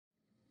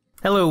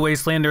Hello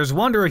Wastelanders,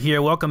 Wanderer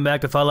here, welcome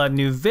back to Fallout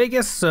New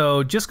Vegas.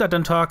 So, just got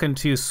done talking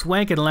to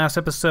Swank in the last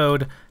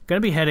episode. Gonna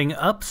be heading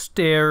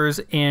upstairs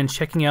and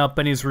checking out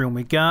Benny's room.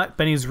 We got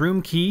Benny's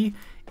room key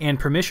and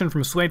permission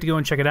from Swank to go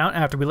and check it out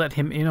after we let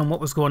him in on what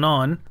was going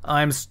on.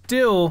 I'm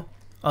still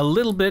a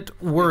little bit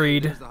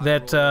worried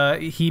that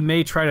he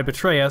may try to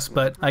betray us,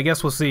 but I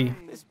guess we'll see.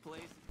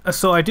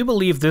 So I do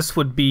believe this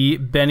would be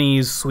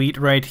Benny's suite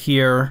right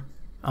here.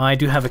 I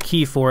do have a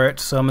key for it,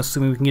 so I'm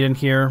assuming we can get in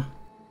here.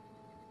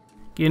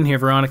 Get in here,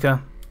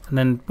 Veronica. And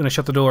then I'm gonna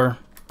shut the door.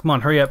 Come on,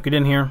 hurry up, get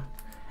in here.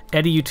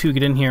 Eddie, you too,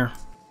 get in here.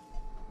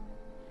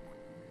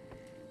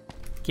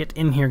 Get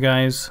in here,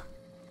 guys.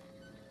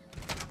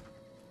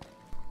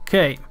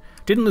 Okay,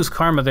 didn't lose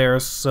karma there,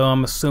 so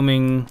I'm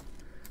assuming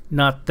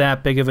not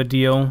that big of a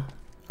deal.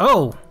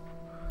 Oh!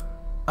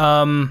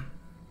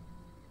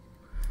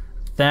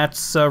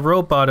 That's a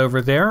robot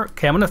over there.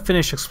 Okay, I'm gonna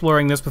finish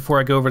exploring this before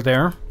I go over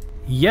there.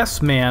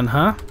 Yes, man,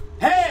 huh?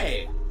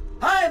 Hey!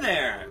 Hi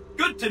there!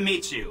 Good to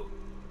meet you.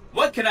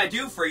 What can I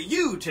do for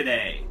you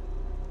today?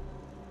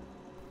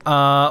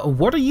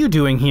 What are you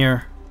doing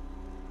here?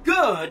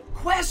 Good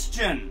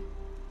question!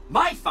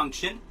 My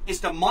function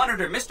is to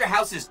monitor Mr.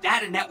 House's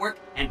data network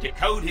and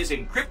decode his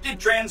encrypted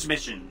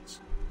transmissions.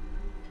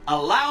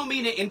 Allow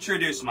me to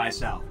introduce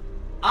myself.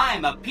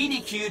 I'm a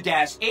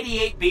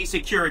PDQ-88B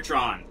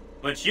Securitron,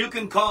 but you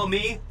can call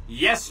me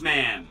Yes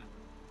Man.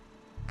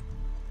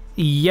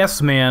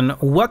 Yes, man.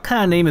 What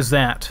kind of name is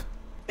that?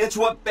 It's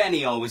what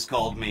Benny always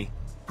called me.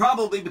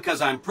 Probably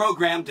because I'm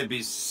programmed to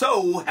be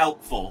so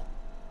helpful.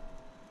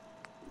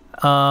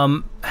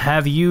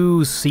 Have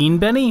you seen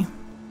Benny?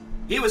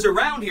 He was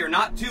around here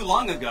not too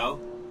long ago.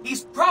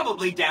 He's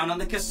probably down on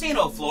the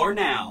casino floor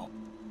now.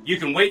 You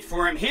can wait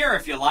for him here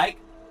if you like.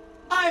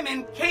 I'm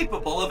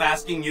incapable of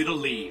asking you to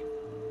leave.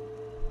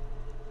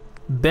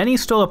 Benny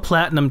stole a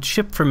platinum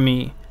chip from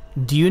me.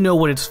 Do you know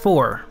what it's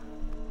for?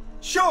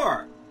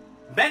 Sure.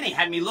 Benny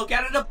had me look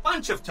at it a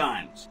bunch of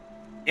times.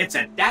 It's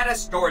a data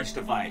storage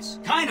device,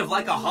 kind of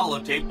like a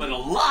holotape, but a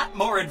lot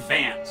more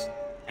advanced.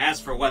 As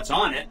for what's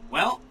on it,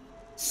 well,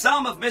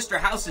 some of Mr.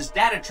 House's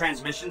data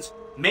transmissions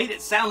made it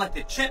sound like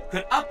the chip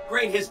could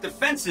upgrade his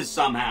defenses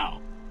somehow.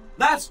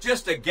 That's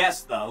just a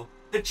guess, though.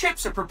 The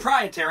chip's a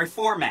proprietary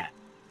format.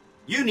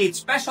 You need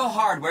special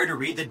hardware to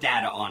read the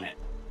data on it.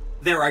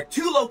 There are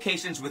 2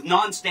 locations with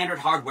non-standard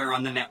hardware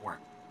on the network.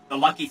 The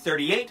Lucky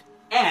 38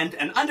 and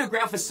an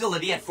underground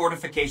facility at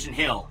Fortification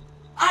Hill.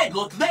 I'd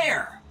look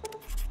there!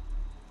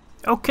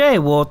 Okay,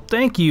 well,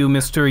 thank you,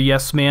 Mr.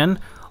 Yes Man.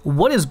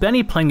 What is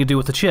Benny planning to do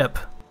with the chip?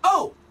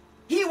 Oh!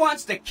 He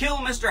wants to kill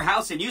Mr.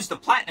 House and use the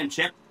platinum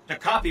chip to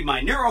copy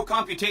my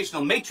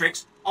neurocomputational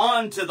matrix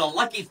onto the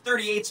Lucky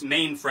 38's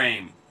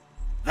mainframe.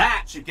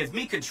 That should give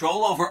me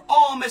control over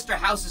all Mr.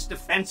 House's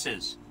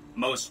defenses.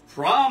 Most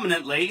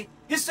prominently,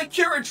 his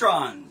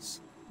Securitrons.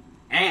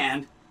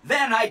 And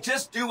then I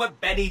just do what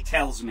Benny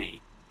tells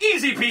me.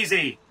 Easy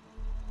peasy!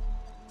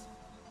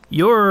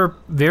 You're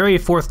very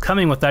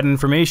forthcoming with that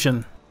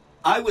information.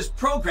 I was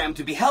programmed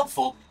to be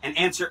helpful and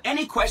answer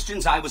any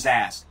questions I was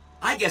asked.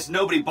 I guess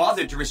nobody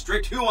bothered to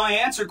restrict who I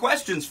answer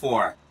questions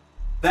for.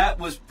 That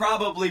was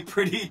probably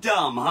pretty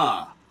dumb,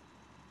 huh?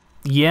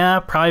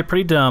 Yeah, probably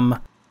pretty dumb.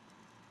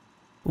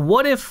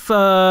 What if,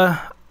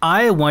 I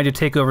wanted to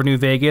take over New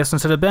Vegas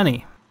instead of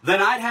Benny?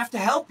 Then I'd have to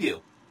help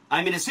you.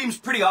 I mean, it seems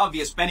pretty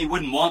obvious Benny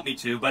wouldn't want me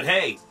to, but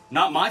hey,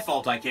 not my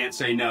fault I can't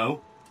say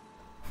no.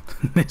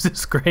 This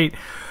is great.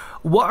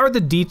 What are the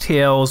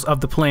details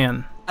of the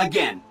plan?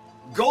 Again,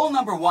 goal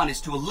number 1 is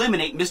to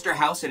eliminate Mr.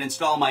 House and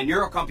install my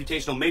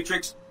neurocomputational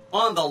matrix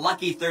on the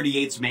Lucky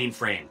 38's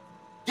mainframe.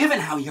 Given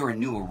how you're a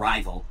new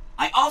arrival,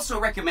 I also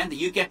recommend that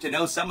you get to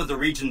know some of the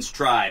region's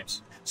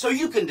tribes, so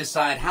you can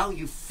decide how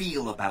you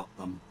feel about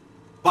them.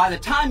 By the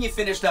time you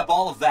finished up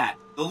all of that,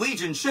 the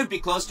Legion should be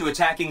close to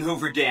attacking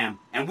Hoover Dam,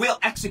 and we'll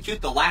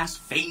execute the last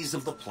phase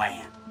of the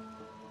plan.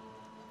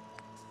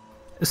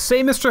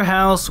 Say Mr.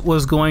 House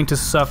was going to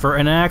suffer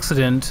an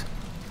accident.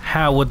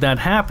 How would that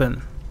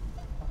happen?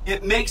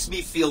 It makes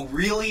me feel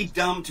really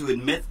dumb to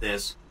admit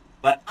this,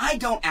 but I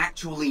don't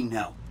actually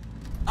know.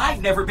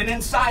 I've never been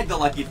inside the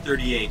Lucky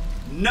 38.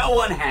 No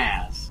one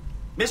has.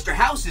 Mr.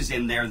 House is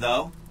in there,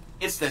 though.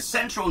 It's the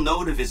central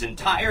node of his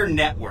entire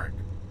network.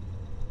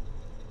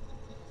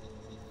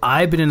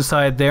 I've been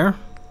inside there.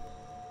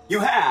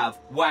 You have?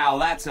 Wow,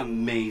 that's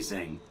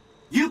amazing.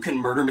 You can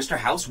murder Mr.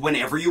 House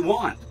whenever you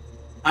want.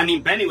 I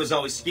mean, Benny was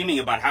always scheming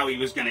about how he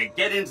was going to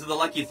get into the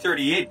Lucky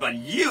 38, but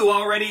you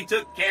already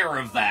took care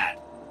of that.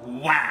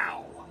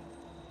 Wow.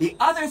 The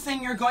other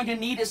thing you're going to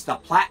need is the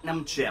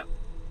platinum chip.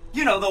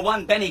 You know, the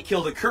one Benny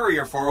killed a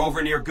courier for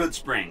over near Good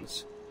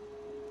Springs.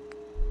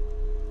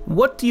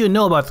 What do you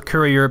know about the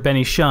courier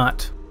Benny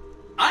shot?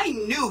 I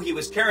knew he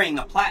was carrying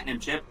a platinum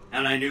chip,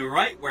 and I knew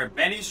right where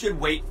Benny should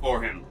wait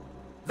for him.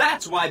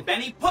 That's why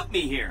Benny put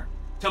me here,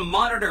 to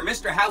monitor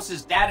Mr.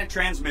 House's data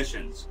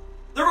transmissions.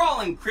 They're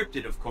all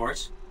encrypted, of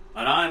course,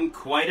 but I'm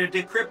quite a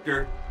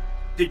decryptor.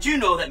 Did you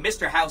know that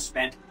Mr. House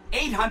spent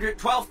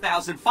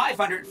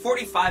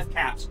 812,545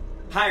 caps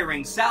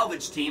hiring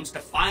salvage teams to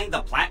find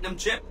the platinum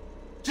chip?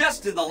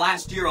 Just in the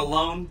last year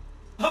alone?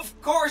 Of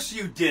course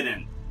you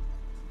didn't.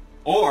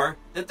 Or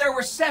that there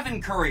were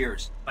 7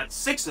 couriers, but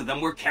 6 of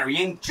them were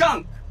carrying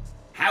junk.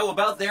 How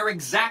about their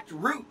exact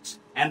routes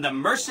and the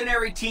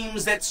mercenary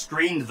teams that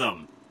screened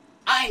them?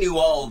 I knew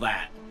all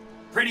that.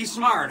 Pretty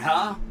smart,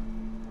 huh?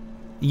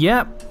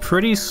 Yep,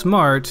 pretty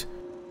smart.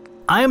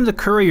 I am the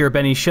courier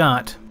Benny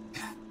shot.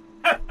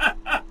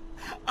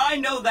 I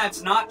know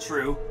that's not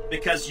true,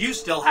 because you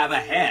still have a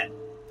head.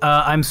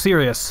 I'm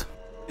serious.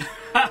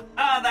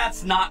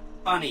 That's not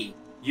funny,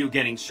 you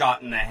getting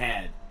shot in the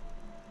head.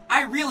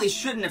 I really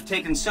shouldn't have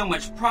taken so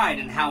much pride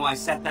in how I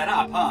set that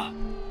up, huh?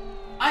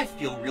 I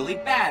feel really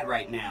bad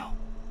right now.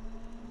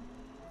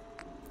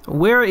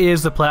 Where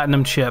is the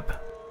platinum chip?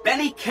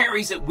 Benny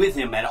carries it with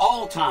him at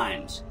all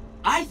times.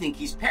 I think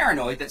he's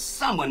paranoid that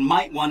someone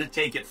might want to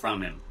take it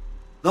from him.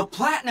 The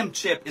platinum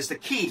chip is the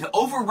key to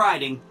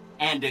overriding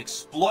and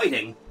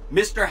exploiting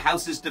Mr.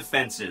 House's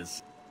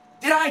defenses.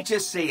 Did I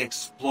just say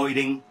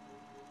exploiting?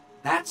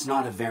 That's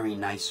not a very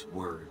nice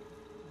word.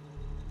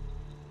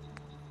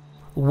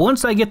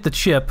 Once I get the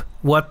chip,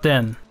 what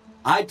then?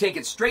 I'd take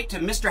it straight to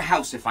Mr.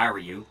 House if I were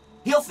you.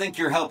 He'll think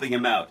you're helping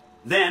him out.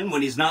 Then,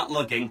 when he's not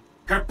looking,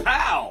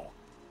 kerpow!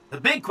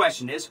 The big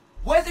question is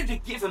whether to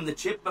give him the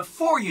chip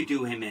before you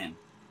do him in.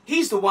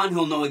 He's the one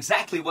who'll know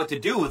exactly what to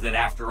do with it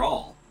after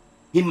all.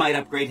 He might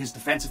upgrade his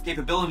defensive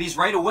capabilities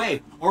right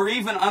away, or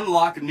even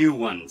unlock new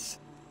ones.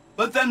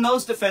 But then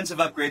those defensive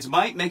upgrades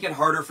might make it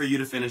harder for you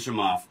to finish him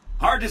off.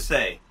 Hard to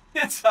say.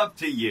 It's up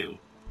to you.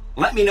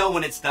 Let me know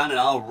when it's done and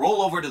I'll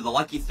roll over to the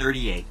Lucky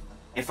 38.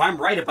 If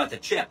I'm right about the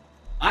chip,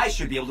 I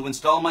should be able to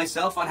install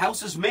myself on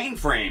House's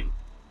mainframe.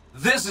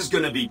 This is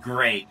gonna be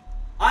great.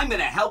 I'm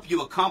gonna help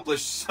you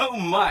accomplish so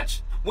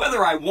much,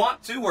 whether I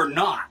want to or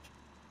not.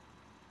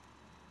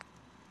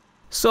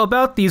 So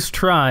about these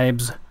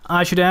tribes,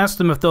 I should ask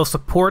them if they'll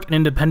support an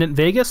independent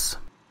Vegas?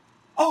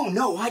 Oh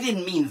no, I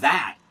didn't mean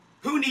that.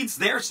 Who needs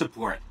their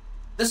support?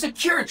 The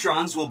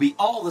Securitrons will be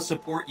all the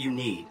support you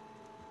need.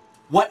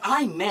 What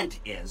I meant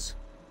is,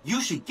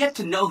 you should get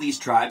to know these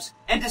tribes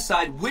and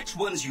decide which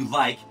ones you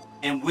like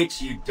and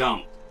which you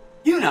don't.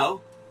 You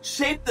know,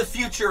 shape the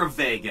future of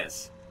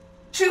Vegas.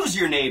 Choose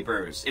your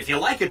neighbors. If you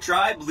like a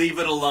tribe, leave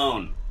it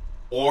alone.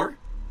 Or,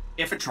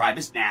 if a tribe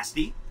is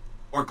nasty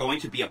or going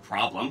to be a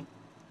problem,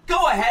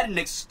 go ahead and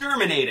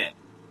exterminate it.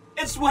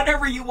 It's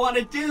whatever you want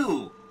to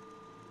do.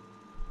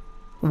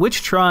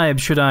 Which tribe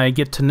should I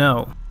get to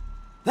know?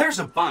 There's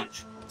a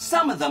bunch.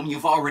 Some of them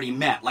you've already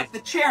met, like the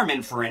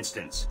chairman, for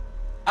instance.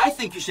 I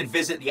think you should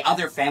visit the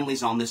other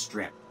families on this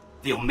strip,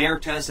 the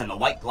Omertas and the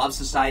White Glove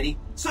Society,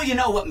 so you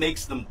know what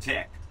makes them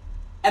tick.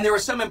 And there are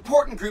some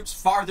important groups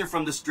farther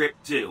from the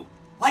strip, too,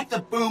 like the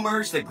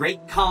Boomers, the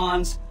Great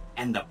Khans,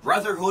 and the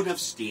Brotherhood of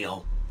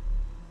Steel.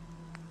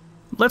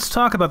 Let's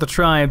talk about the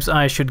tribes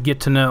I should get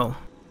to know.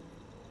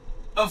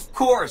 Of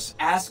course,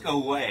 ask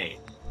away.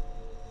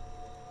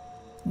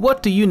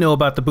 What do you know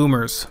about the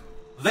Boomers?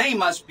 They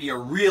must be a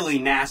really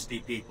nasty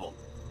people.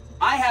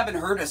 I haven't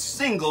heard a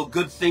single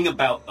good thing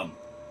about them.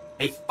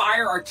 They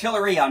fire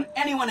artillery on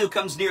anyone who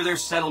comes near their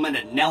settlement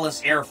at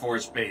Nellis Air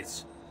Force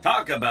Base.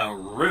 Talk about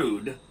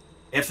rude.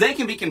 If they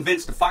can be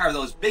convinced to fire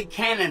those big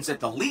cannons at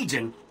the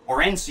Legion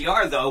or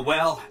NCR, though,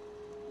 well,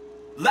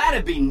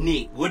 that'd be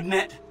neat, wouldn't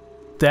it?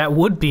 That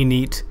would be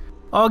neat.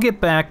 I'll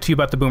get back to you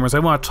about the Boomers. I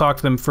want to talk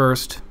to them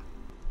first.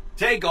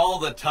 Take all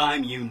the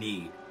time you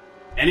need.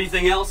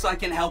 Anything else I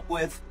can help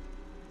with?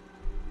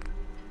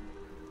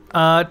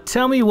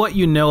 Tell me what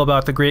you know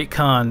about the Great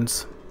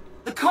Khans.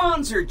 The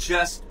Khans are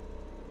just...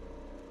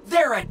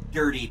 they're a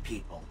dirty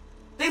people.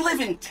 They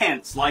live in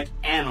tents like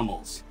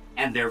animals,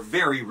 and they're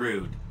very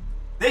rude.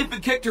 They've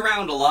been kicked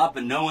around a lot,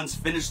 but no one's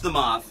finished them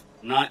off.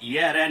 Not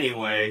yet,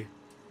 anyway.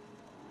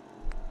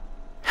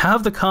 How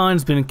have the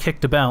Khans been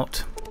kicked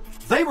about?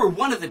 They were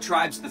one of the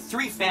tribes the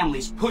 3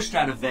 families pushed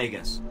out of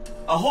Vegas.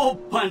 A whole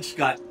bunch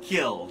got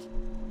killed.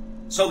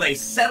 So they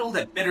settled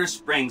at Bitter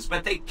Springs,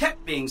 but they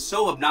kept being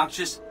so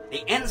obnoxious,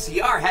 the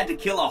NCR had to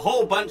kill a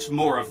whole bunch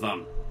more of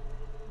them.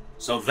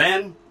 So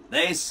then,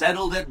 they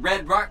settled at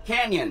Red Rock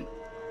Canyon.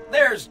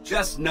 There's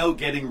just no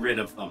getting rid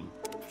of them.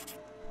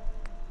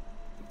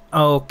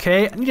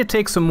 Okay, I need to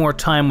take some more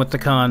time with the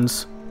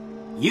Khans.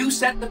 You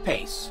set the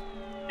pace.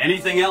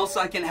 Anything else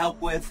I can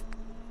help with?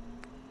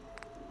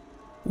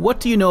 What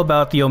do you know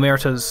about the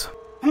Omertas?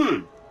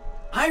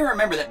 I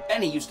remember that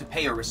Benny used to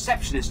pay a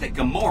receptionist at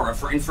Gamora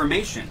for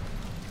information.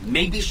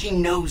 Maybe she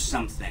knows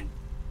something.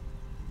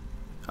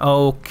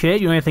 Okay,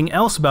 do you know anything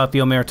else about the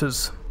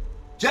Omertas?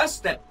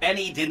 Just that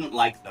Benny didn't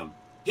like them.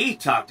 He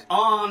talked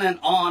on and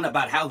on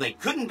about how they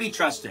couldn't be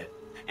trusted.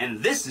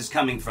 And this is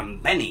coming from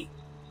Benny.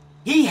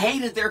 He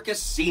hated their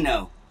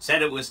casino,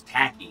 said it was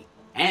tacky,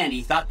 and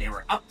he thought they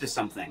were up to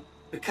something,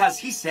 because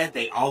he said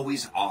they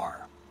always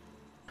are.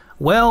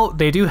 Well,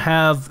 they do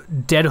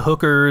have dead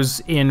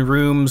hookers in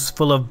rooms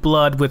full of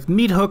blood with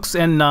meat hooks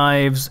and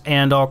knives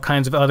and all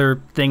kinds of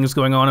other things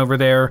going on over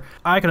there.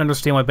 I can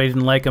understand why they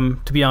didn't like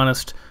them, to be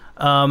honest.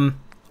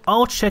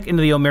 I'll check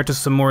into the Omertas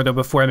some more, though,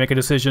 before I make a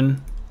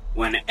decision.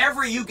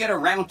 Whenever you get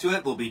around to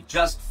it will be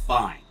just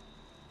fine.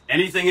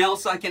 Anything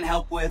else I can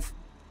help with?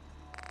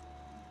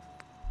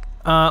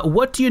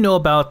 What do you know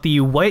about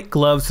the White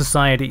Glove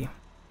Society?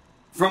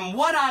 From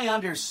what I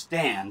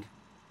understand,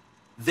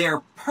 they're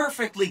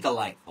perfectly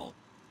delightful.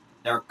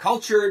 They're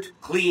cultured,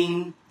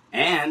 clean,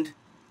 and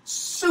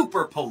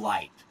super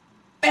polite.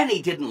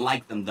 Benny didn't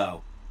like them,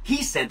 though.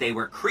 He said they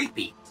were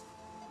creepy.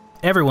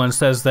 Everyone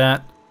says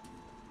that.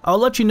 I'll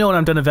let you know when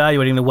I'm done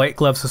evaluating the White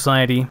Glove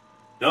Society.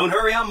 Don't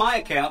hurry on my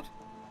account.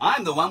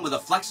 I'm the one with a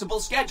flexible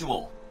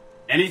schedule.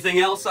 Anything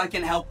else I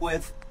can help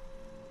with?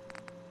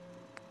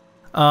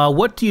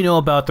 What do you know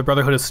about the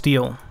Brotherhood of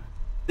Steel?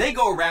 They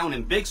go around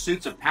in big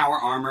suits of power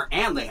armor,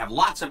 and they have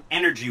lots of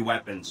energy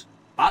weapons.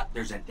 But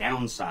there's a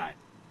downside.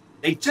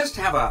 They just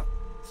have a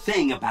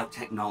thing about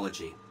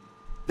technology.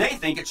 They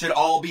think it should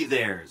all be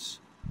theirs.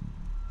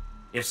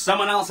 If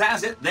someone else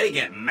has it, they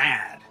get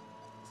mad.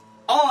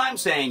 All I'm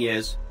saying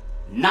is,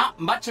 not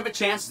much of a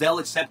chance they'll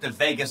accept a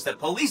Vegas that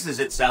polices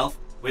itself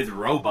with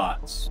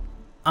robots.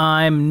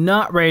 I'm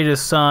not ready to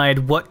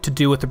decide what to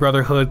do with the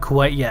Brotherhood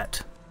quite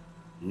yet.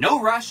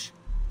 No rush.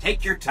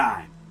 Take your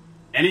time.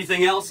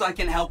 Anything else I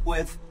can help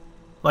with?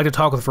 I'd like to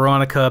talk with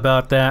Veronica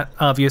about that,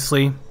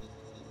 obviously.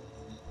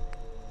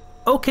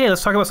 Okay,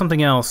 let's talk about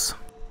something else.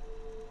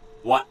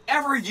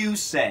 Whatever you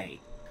say.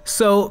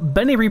 So,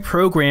 Benny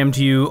reprogrammed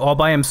you all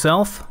by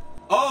himself?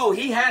 Oh,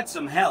 he had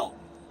some help.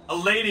 A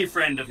lady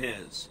friend of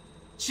his.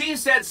 She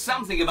said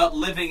something about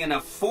living in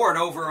a fort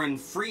over in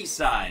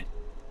Freeside.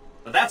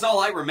 But that's all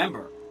I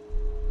remember.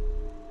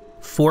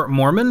 Fort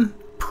Mormon?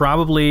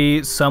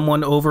 Probably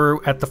someone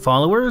over at the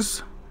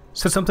Followers?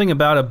 Said something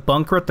about a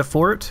bunker at the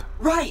fort?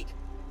 Right!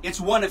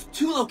 It's one of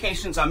 2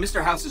 locations on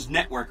Mr. House's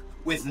network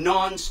with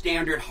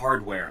non-standard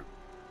hardware.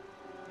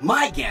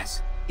 My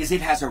guess is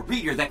it has a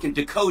reader that can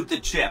decode the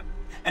chip.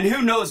 And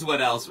who knows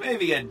what else,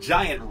 maybe a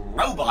giant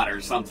robot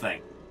or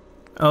something.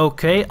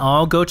 Okay,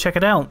 I'll go check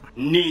it out.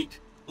 Neat.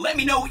 Let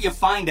me know what you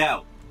find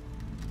out.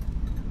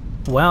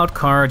 Wild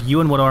card, you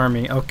and what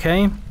army,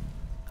 okay?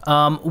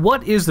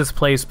 What is this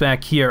place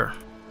back here?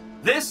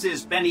 This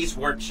is Benny's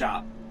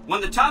workshop.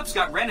 When the tops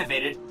got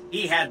renovated,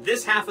 he had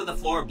this half of the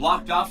floor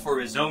blocked off for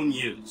his own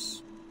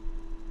use.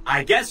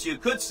 I guess you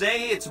could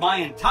say it's my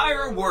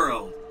entire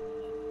world.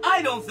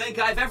 I don't think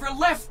I've ever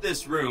left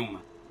this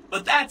room,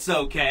 but that's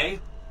okay.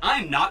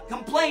 I'm not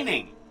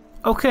complaining.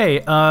 Okay,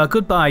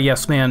 goodbye,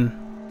 yes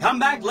man. Come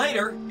back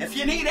later if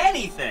you need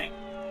anything.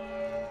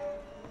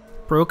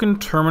 Broken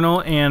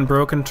terminal and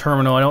broken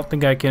terminal. I don't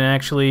think I can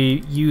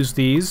actually use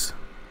these.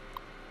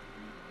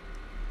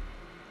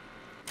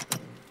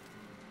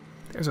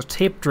 There's a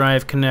tape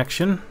drive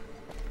connection,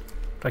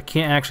 but I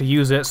can't actually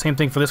use it. Same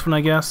thing for this one,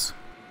 I guess.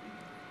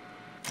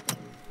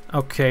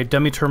 Okay,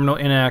 dummy terminal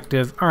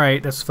inactive.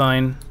 Alright, that's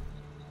fine.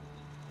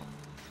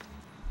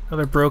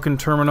 Another broken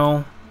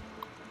terminal.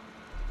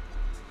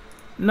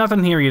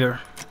 Nothing here either.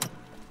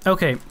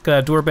 Okay, got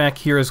a door back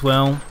here as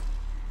well.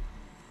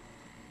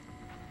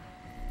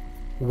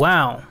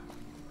 Wow.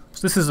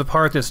 So this is the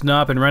part that's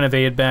not been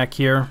renovated back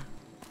here.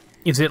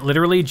 Is it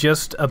literally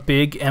just a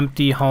big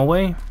empty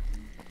hallway?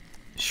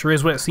 Sure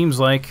is what it seems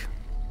like.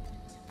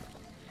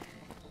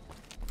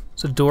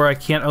 It's a door I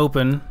can't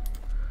open.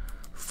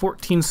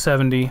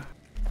 1470.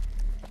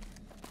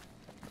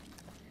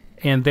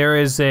 And there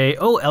is a...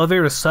 oh,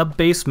 elevator to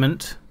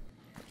sub-basement.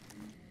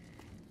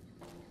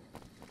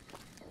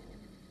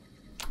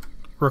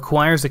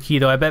 Requires the key,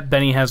 though. I bet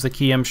Benny has the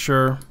key, I'm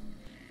sure.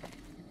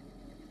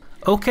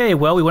 Okay,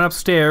 well, we went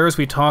upstairs.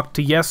 We talked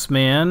to Yes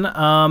Man.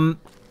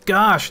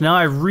 Gosh, now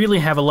I really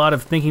have a lot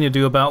of thinking to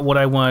do about what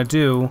I want to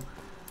do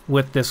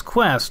with this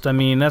quest. I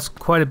mean, that's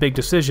quite a big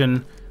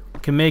decision we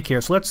can make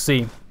here. So let's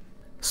see.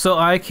 So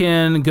I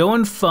can go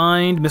and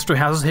find Mr.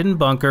 House's hidden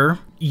bunker,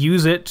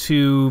 use it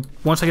to,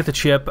 once I get the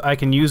chip, I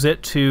can use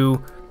it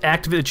to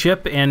activate the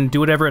chip and do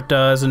whatever it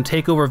does and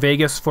take over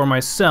Vegas for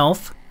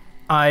myself.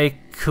 I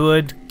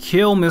could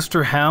kill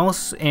Mr.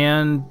 House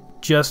and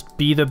just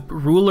be the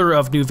ruler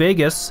of New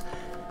Vegas,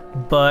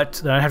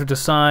 but then I have to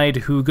decide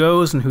who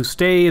goes and who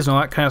stays and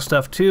all that kind of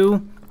stuff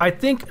too. I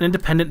think an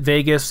independent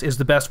Vegas is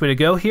the best way to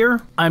go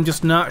here. I'm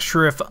just not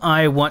sure if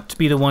I want to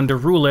be the one to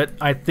rule it.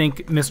 I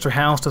think Mr.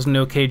 House does an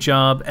okay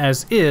job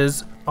as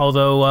is,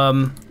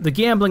 although the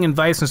gambling and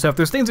vice and stuff,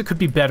 there's things that could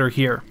be better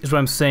here, is what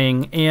I'm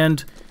saying.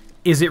 And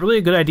is it really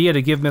a good idea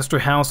to give Mr.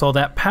 House all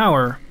that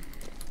power?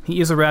 He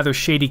is a rather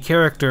shady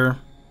character,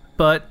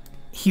 but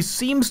he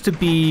seems to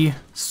be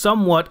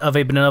somewhat of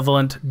a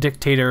benevolent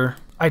dictator.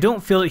 I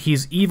don't feel that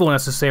he's evil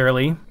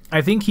necessarily.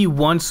 I think he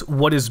wants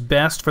what is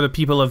best for the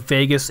people of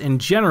Vegas in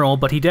general,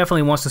 but he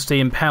definitely wants to stay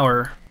in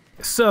power.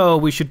 So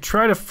we should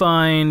try to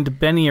find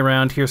Benny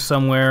around here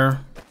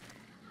somewhere.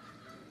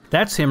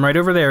 That's him right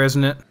over there,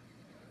 isn't it?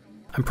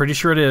 I'm pretty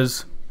sure it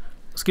is.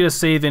 Let's get a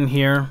save in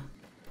here.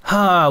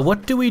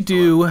 What do we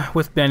do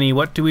with Benny?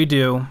 What do we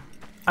do?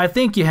 I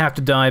think you have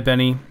to die,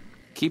 Benny.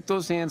 Keep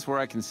those hands where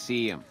I can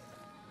see them.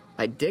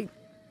 I dig.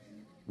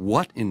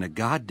 What in the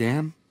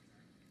goddamn?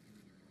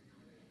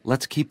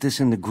 Let's keep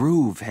this in the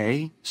groove,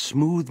 hey?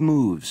 Smooth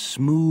moves,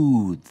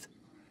 smooth.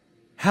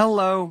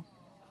 Hello.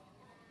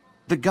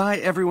 The guy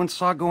everyone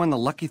saw go in the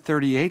Lucky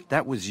 38,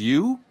 that was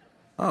you?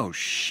 Oh,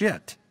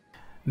 shit.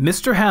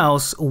 Mr.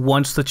 House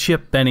wants the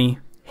chip, Benny.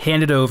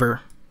 Hand it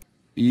over.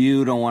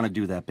 You don't want to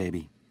do that,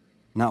 baby.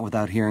 Not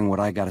without hearing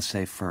what I gotta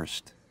say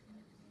first.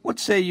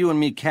 What say you and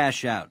me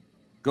cash out?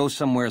 Go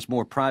somewheres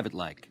more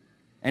private-like.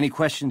 Any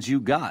questions you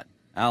got,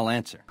 I'll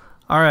answer.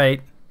 All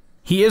right.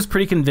 He is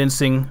pretty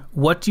convincing.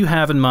 What do you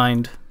have in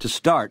mind? To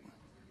start,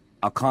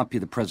 I'll comp you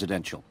the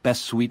presidential.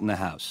 Best suite in the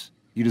house.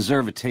 You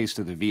deserve a taste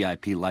of the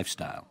VIP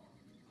lifestyle.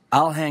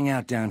 I'll hang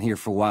out down here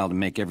for a while to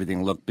make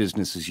everything look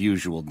business as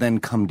usual, then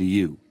come to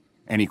you.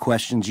 Any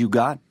questions you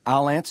got,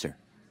 I'll answer.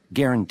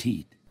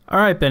 Guaranteed. All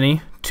right,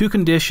 Benny. 2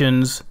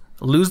 conditions.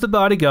 Lose the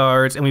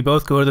bodyguards, and we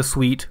both go to the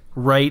suite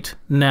right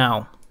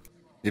now.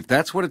 If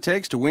that's what it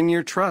takes to win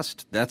your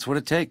trust, that's what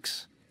it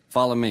takes.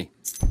 Follow me.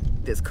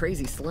 This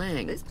crazy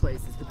slang. This place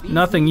is the bee's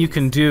Nothing you knees.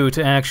 can do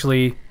to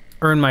actually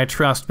earn my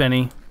trust,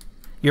 Benny.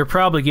 You're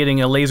probably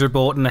getting a laser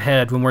bolt in the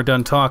head when we're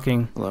done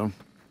talking. Hello?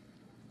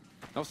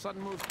 No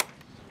sudden moves.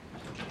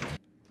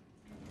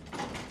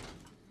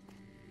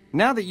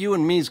 Now that you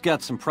and me's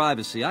got some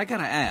privacy, I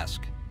gotta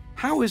ask,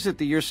 how is it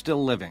that you're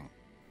still living?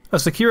 A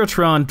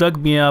Securitron dug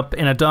me up,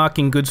 and a dock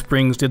in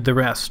Goodsprings did the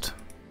rest.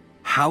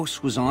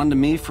 House was on to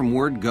me from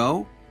word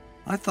go?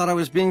 I thought I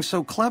was being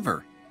so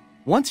clever.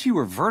 Once you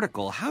were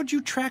vertical, how'd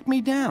you track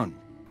me down?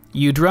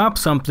 You dropped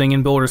something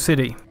in Boulder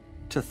City.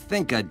 To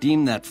think I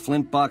deemed that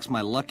flint box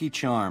my lucky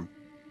charm.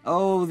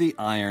 Oh, the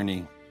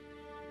irony.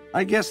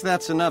 I guess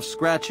that's enough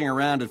scratching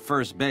around at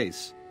first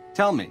base.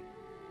 Tell me,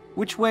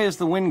 which way is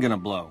the wind gonna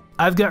blow?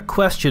 I've got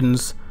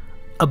questions.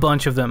 A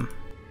bunch of them.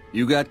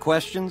 You got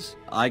questions?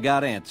 I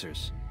got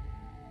answers.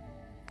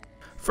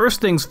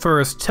 First things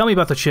first, tell me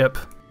about the chip.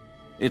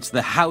 It's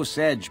the House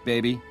Edge,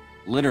 baby.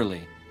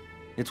 Literally.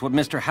 It's what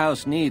Mr.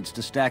 House needs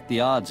to stack the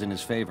odds in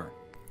his favor.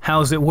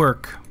 How's it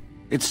work?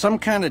 It's some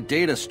kind of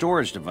data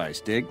storage device,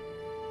 dig?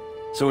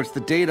 So it's the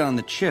data on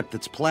the chip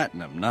that's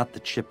platinum, not the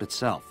chip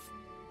itself.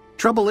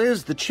 Trouble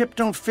is, the chip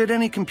don't fit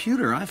any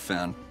computer I've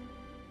found.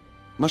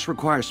 Must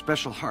require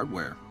special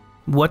hardware.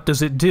 What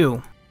does it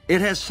do?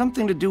 It has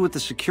something to do with the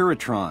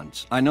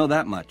Securitrons, I know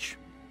that much.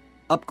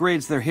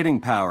 Upgrades their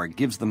hitting power,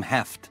 gives them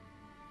heft.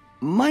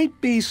 Might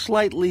be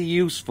slightly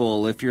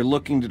useful if you're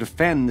looking to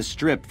defend the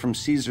Strip from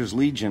Caesar's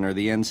Legion or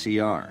the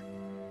NCR.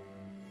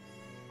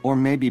 Or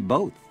maybe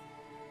both.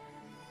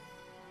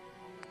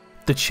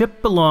 The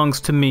chip belongs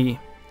to me.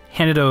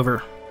 Hand it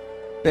over.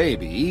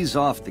 Baby, ease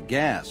off the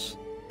gas.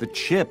 The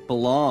chip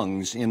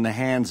belongs in the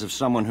hands of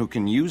someone who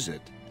can use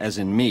it, as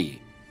in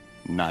me,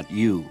 not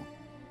you.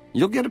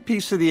 You'll get a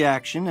piece of the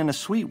action and a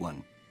sweet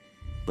one,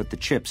 but the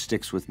chip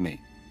sticks with me.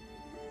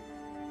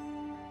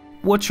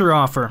 What's your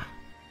offer?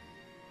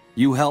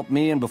 You help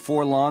me, and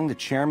before long, the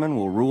chairman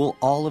will rule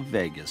all of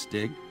Vegas,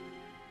 dig?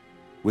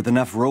 With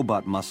enough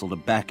robot muscle to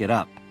back it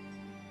up.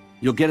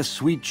 You'll get a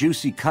sweet,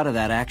 juicy cut of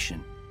that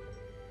action.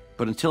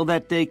 But until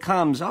that day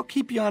comes, I'll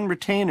keep you on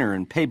retainer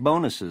and pay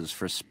bonuses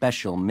for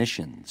special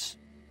missions.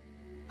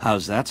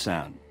 How's that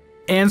sound?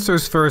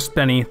 Answers first,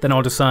 Benny, then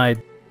I'll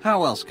decide.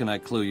 How else can I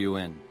clue you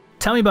in?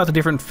 Tell me about the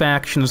different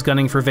factions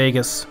gunning for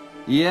Vegas.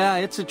 Yeah,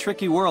 it's a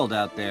tricky world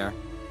out there.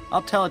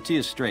 I'll tell it to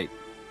you straight.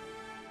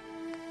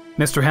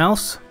 Mr.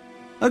 House?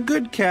 A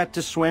good cat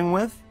to swing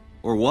with.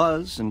 Or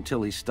was,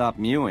 until he stopped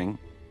mewing.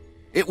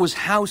 It was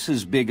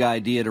House's big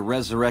idea to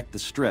resurrect the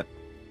Strip.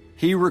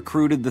 He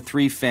recruited the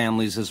 3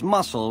 families as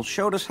muscle,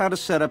 showed us how to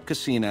set up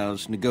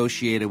casinos,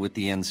 negotiated with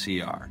the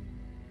NCR.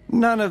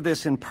 None of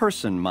this in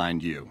person,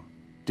 mind you.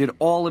 Did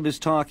all of his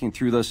talking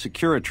through those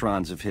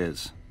Securitrons of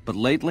his. But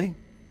lately,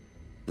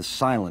 the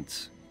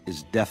silence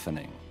is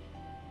deafening.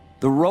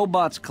 The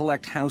robots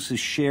collect House's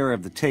share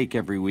of the take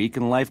every week,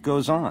 and life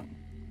goes on.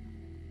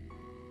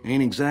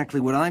 Ain't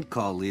exactly what I'd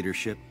call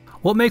leadership.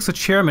 What makes a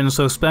chairman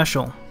so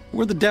special?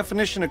 We're the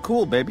definition of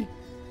cool, baby.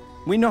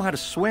 We know how to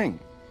swing.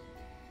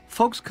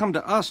 Folks come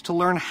to us to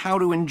learn how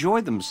to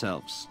enjoy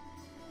themselves.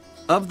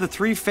 Of the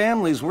 3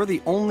 families, we're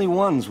the only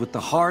ones with the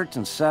heart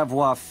and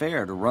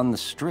savoir-faire to run the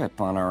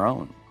Strip on our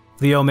own.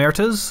 The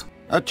Omertas?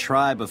 A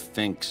tribe of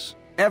finks.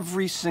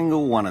 Every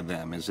single one of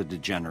them is a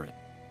degenerate.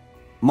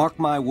 Mark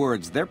my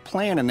words, they're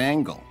playing an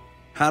angle.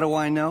 How do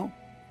I know?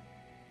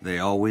 They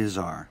always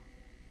are.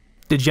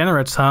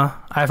 Degenerates, huh?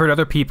 I've heard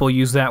other people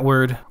use that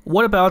word.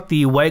 What about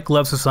the White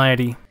Glove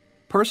Society?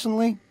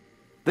 Personally,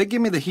 they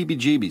give me the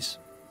heebie-jeebies.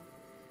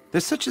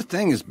 There's such a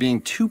thing as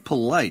being too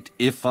polite.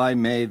 If I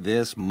may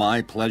this,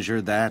 my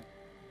pleasure that.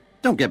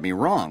 Don't get me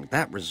wrong,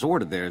 that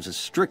resort of theirs is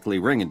strictly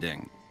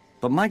ring-a-ding.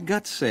 But my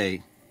guts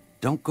say,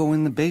 don't go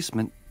in the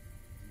basement.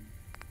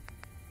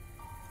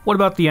 What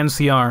about the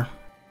NCR?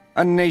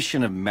 A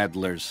nation of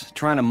meddlers,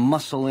 trying to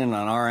muscle in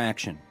on our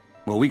action.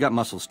 Well, we got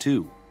muscles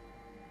too.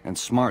 And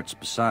smarts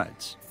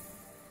besides.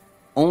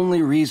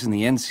 Only reason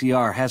the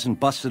NCR hasn't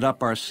busted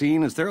up our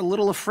scene is they're a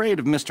little afraid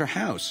of Mr.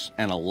 House,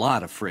 and a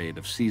lot afraid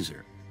of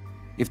Caesar.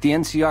 If the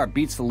NCR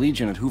beats the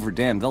Legion at Hoover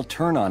Dam, they'll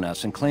turn on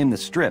us and claim the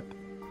Strip.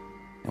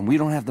 And we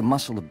don't have the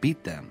muscle to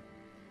beat them.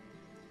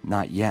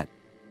 Not yet.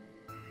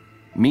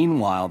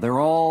 Meanwhile, they're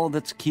all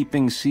that's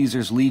keeping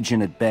Caesar's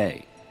Legion at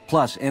bay.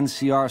 Plus,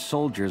 NCR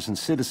soldiers and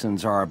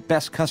citizens are our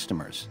best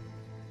customers.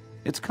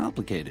 It's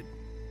complicated.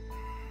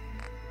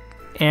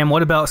 And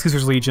what about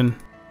Caesar's Legion?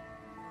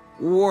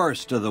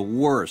 Worst of the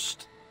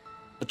worst.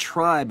 A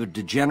tribe of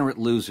degenerate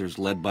losers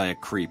led by a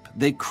creep.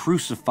 They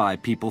crucify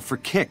people for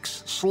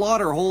kicks,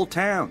 slaughter whole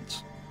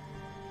towns.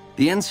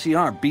 The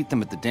NCR beat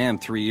them at the dam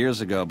 3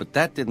 years ago, but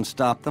that didn't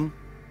stop them.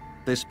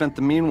 They spent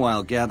the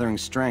meanwhile gathering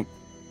strength.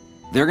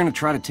 They're gonna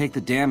try to take the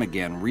dam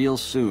again real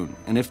soon,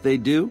 and if they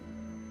do,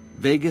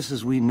 Vegas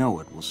as we know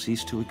it will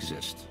cease to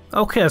exist.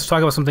 Okay, let's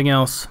talk about something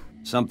else.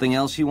 Something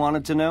else you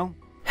wanted to know?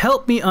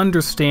 Help me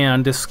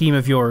understand this scheme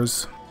of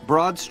yours.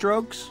 Broad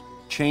strokes,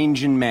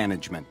 change in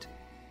management.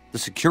 The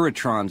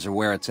Securitrons are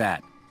where it's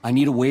at. I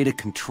need a way to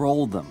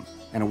control them,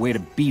 and a way to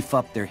beef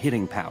up their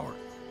hitting power.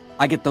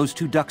 I get those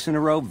 2 ducks in a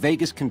row,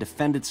 Vegas can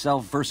defend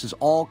itself versus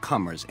all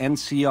comers.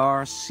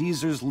 NCR,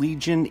 Caesar's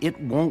Legion, it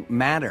won't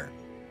matter.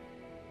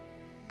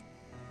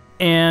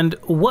 And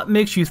what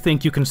makes you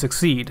think you can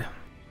succeed?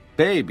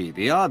 Baby,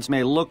 the odds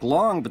may look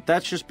long, but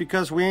that's just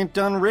because we ain't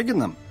done rigging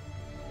them.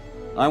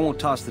 I won't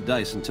toss the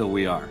dice until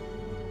we are.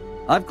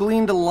 I've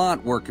gleaned a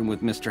lot working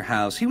with Mr.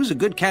 House. He was a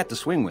good cat to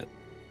swing with.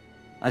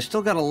 I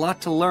still got a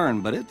lot to learn,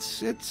 but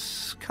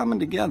it's coming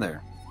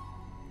together.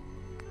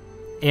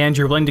 And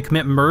you're willing to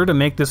commit murder to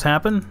make this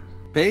happen?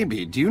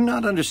 Baby, do you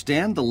not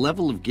understand the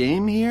level of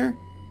game here?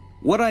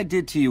 What I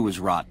did to you was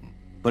rotten.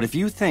 But if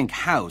you think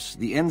House,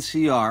 the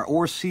NCR,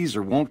 or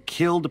Caesar won't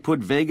kill to put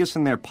Vegas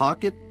in their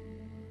pocket,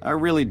 I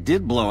really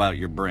did blow out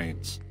your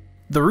brains.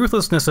 The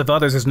ruthlessness of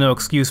others is no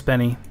excuse,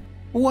 Benny.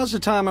 There was a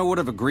time I would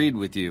have agreed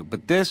with you,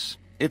 but this,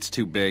 it's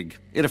too big.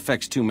 It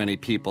affects too many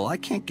people. I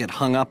can't get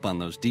hung up on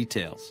those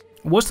details.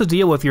 What's the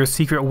deal with your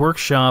secret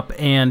workshop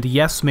and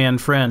yes-man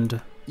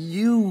friend?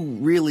 You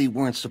really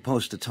weren't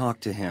supposed to talk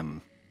to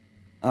him.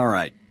 All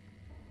right.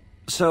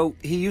 So,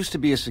 he used to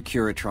be a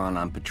Securitron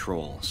on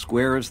patrol,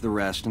 square as the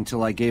rest,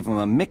 until I gave him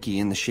a Mickey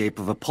in the shape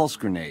of a pulse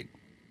grenade.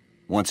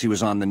 Once he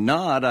was on the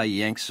nod, I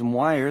yanked some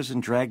wires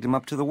and dragged him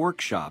up to the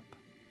workshop.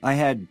 I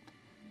had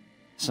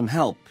some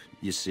help,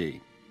 you see.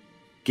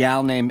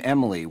 Gal named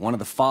Emily, one of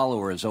the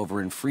followers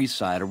over in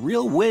Freeside, a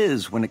real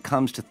whiz when it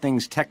comes to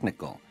things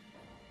technical.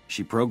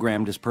 She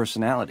programmed his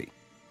personality.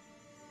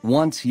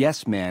 Once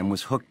Yes Man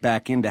was hooked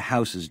back into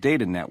House's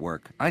data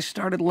network, I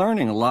started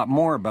learning a lot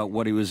more about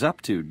what he was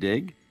up to,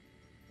 dig?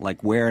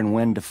 Like where and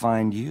when to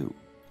find you.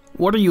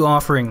 What are you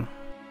offering?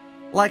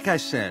 Like I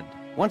said,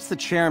 once the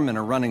chairmen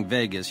are running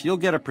Vegas, you'll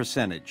get a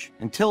percentage.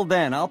 Until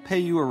then, I'll pay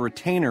you a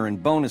retainer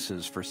and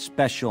bonuses for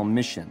special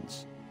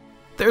missions.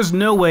 There's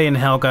no way in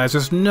hell, guys.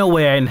 There's no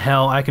way in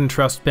hell I can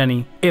trust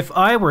Benny. If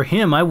I were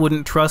him, I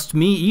wouldn't trust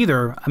me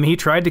either. I mean, he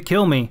tried to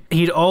kill me.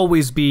 He'd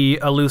always be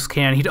a loose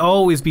cannon. He'd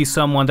always be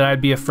someone that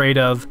I'd be afraid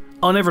of.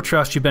 I'll never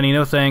trust you, Benny.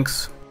 No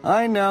thanks.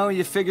 I know,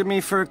 you figured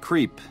me for a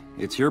creep.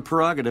 It's your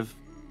prerogative.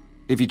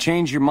 If you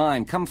change your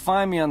mind, come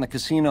find me on the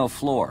casino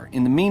floor.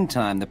 In the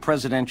meantime, the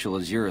presidential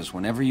is yours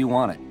whenever you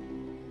want it.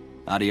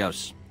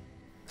 Adios.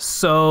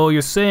 So,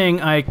 you're saying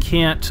I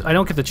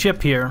don't get the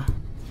chip here.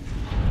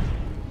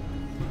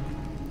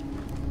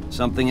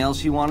 Something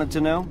else you wanted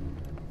to know?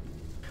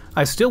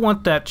 I still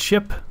want that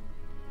chip,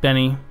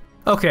 Benny.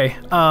 Okay,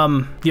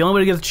 the only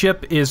way to get the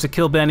chip is to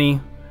kill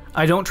Benny.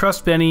 I don't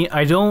trust Benny.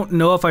 I don't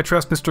know if I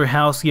trust Mr.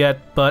 House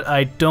yet, but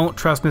I don't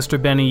trust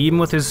Mr. Benny. Even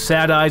with his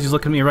sad eyes, he's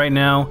looking at me right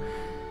now.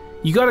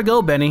 You gotta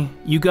go, Benny.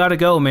 You gotta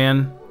go,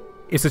 man.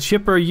 It's a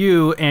chip or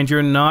you, and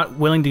you're not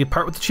willing to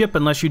part with the chip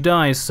unless you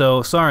die,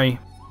 so sorry.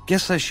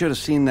 Guess I should have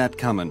seen that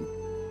coming.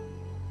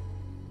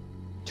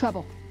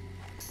 Trouble.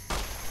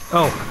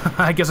 Oh,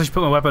 I guess I should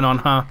put my weapon on,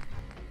 huh?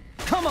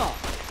 Come on!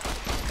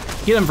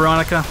 Get him,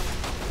 Veronica.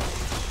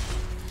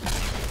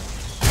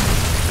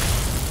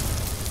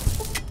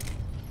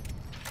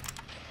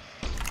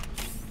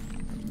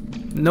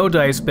 No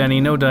dice,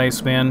 Benny. No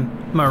dice,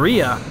 man.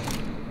 Maria!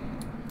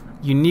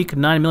 Unique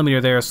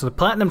 9mm there. So the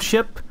platinum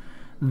chip,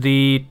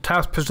 the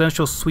top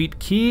presidential suite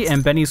key,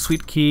 and Benny's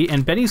suite key,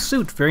 and Benny's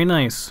suit. Very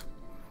nice.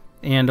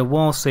 And a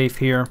wall safe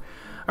here.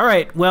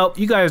 Alright, well,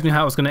 you guys knew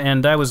how it was going to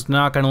end. I was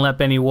not going to let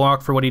Benny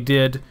walk for what he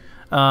did.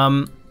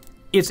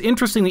 It's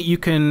interesting that you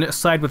can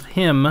side with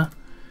him,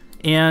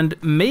 and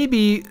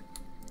maybe,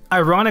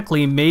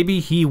 ironically, maybe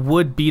he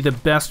would be the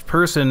best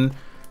person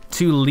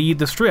to lead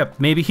the strip.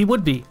 Maybe he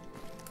would be.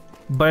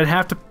 But I'd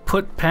have to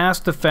put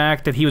past the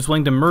fact that he was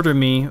willing to murder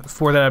me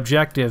for that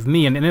objective.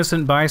 Me, an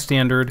innocent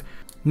bystander.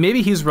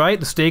 Maybe he's right,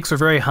 the stakes are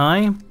very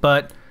high,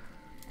 but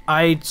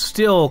I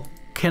still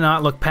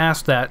cannot look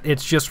past that.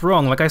 It's just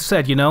wrong. Like I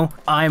said, you know,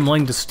 I'm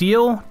willing to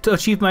steal to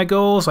achieve my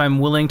goals. I'm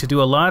willing to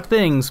do a lot of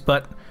things,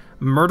 but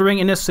murdering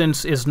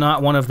innocents is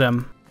not one of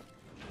them.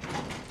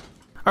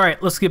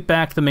 Alright, let's get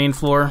back to the main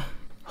floor.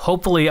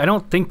 Hopefully, I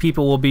don't think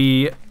people will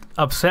be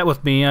upset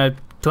with me. I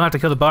don't have to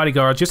kill the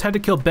bodyguards. Just had to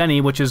kill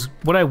Benny, which is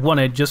what I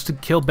wanted, just to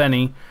kill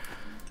Benny.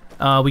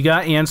 We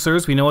got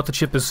answers. We know what the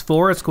chip is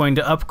for. It's going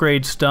to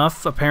upgrade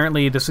stuff.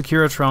 Apparently, the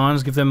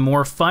Securitrons give them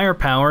more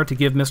firepower to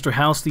give Mr.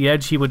 House the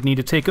edge he would need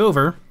to take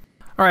over.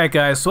 Alright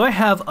guys, so I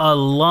have a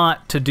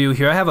lot to do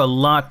here. I have a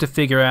lot to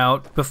figure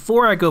out.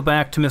 Before I go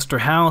back to Mr.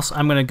 House,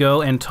 I'm going to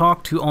go and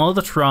talk to all of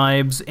the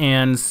tribes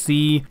and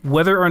see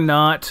whether or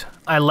not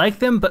I like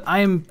them, but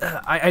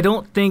I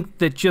don't think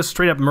that just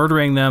straight up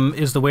murdering them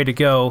is the way to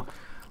go.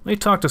 Let me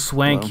talk to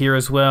Swank here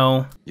as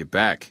well. You're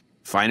back.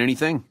 Find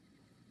anything?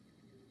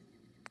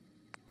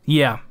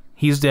 Yeah,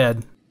 he's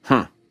dead.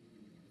 Huh.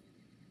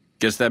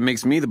 Guess that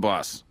makes me the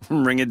boss.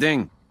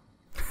 Ring-a-ding.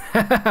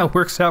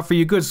 Works out for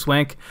you good,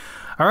 Swank.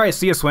 Alright,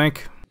 see ya,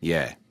 Swank.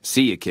 Yeah,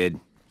 see ya, kid.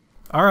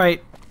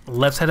 Alright,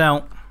 let's head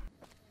out.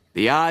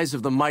 The eyes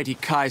of the mighty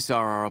Caesar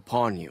are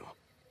upon you.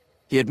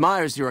 He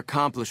admires your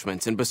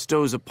accomplishments and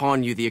bestows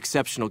upon you the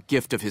exceptional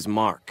gift of his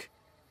mark.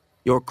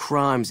 Your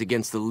crimes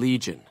against the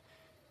Legion,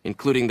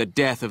 including the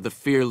death of the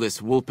fearless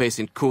Vulpes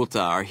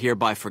Inculta, are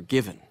hereby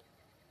forgiven.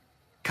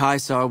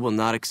 Caesar will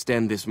not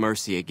extend this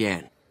mercy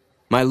again.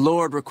 My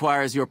lord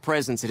requires your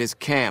presence at his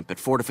camp at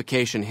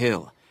Fortification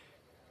Hill.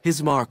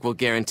 His mark will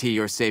guarantee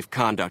your safe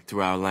conduct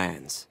through our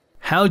lands.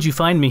 How'd you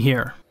find me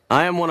here?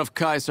 I am one of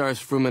Caesar's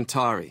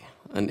frumentari,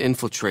 an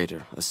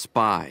infiltrator, a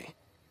spy.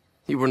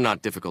 You were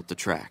not difficult to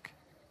track.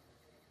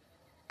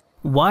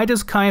 Why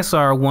does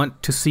Caesar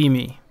want to see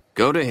me?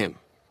 Go to him,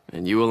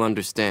 and you will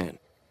understand.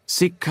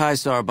 Seek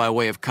Caesar by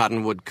way of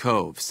Cottonwood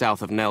Cove,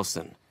 south of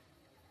Nelson.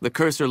 The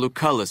cursor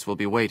Lucullus will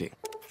be waiting.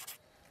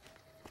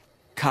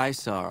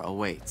 Caesar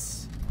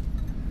awaits.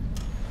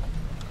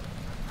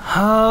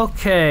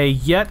 Okay,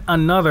 yet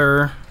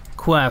another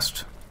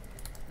quest.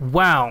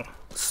 Wow.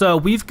 So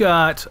we've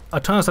got a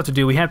ton of stuff to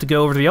do. We have to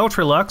go over to the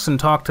Ultralux and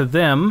talk to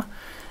them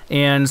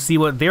and see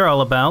what they're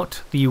all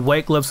about. The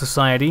White Glove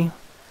Society.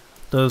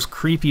 Those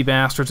creepy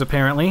bastards,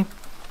 apparently.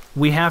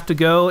 We have to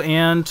go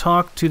and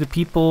talk to the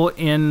people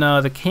in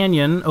the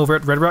canyon over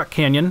at Red Rock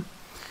Canyon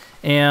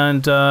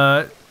and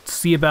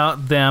see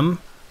about them,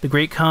 the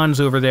Great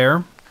Khans over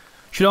there.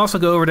 Should also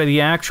go over to the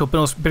actual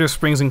Bitter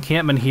Springs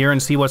encampment here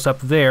and see what's up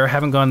there.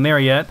 Haven't gone there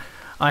yet.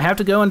 I have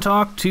to go and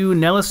talk to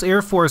Nellis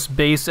Air Force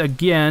Base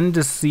again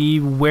to see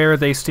where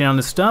they stand on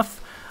this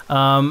stuff.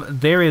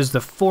 There is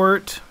the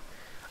fort.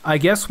 I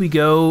guess we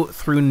go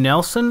through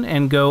Nelson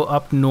and go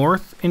up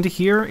north into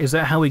here. Is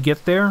that how we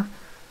get there?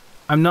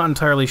 I'm not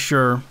entirely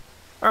sure.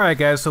 Alright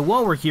guys, so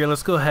while we're here,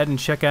 let's go ahead and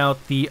check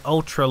out the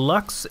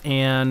Ultralux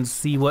and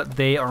see what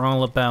they are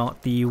all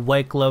about. The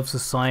White Glove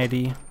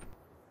Society.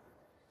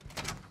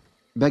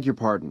 Beg your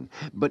pardon,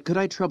 but could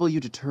I trouble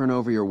you to turn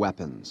over your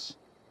weapons?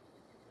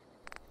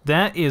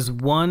 That is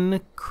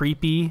one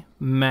creepy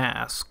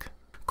mask.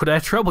 Could I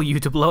trouble you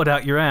to blow it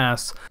out your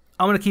ass?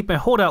 I'm going to keep my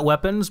holdout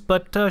weapons,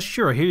 but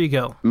sure, here you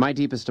go. My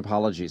deepest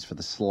apologies for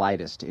the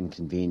slightest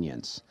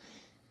inconvenience.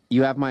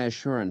 You have my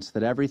assurance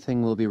that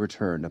everything will be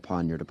returned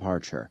upon your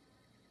departure.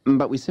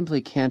 But we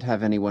simply can't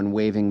have anyone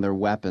waving their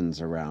weapons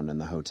around in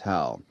the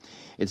hotel.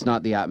 It's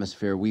not the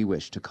atmosphere we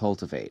wish to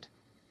cultivate.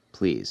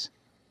 Please,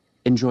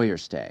 enjoy your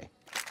stay.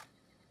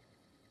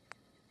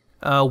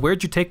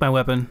 Where'd you take my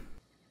weapon?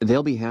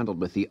 They'll be handled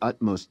with the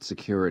utmost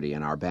security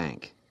in our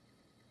bank.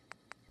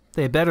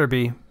 They better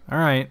be.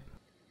 Alright.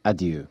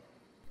 Adieu.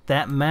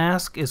 That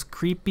mask is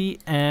creepy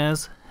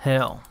as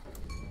hell.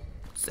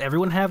 Does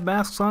everyone have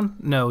masks on?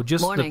 No,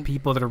 just Morning. the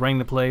people that are running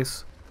the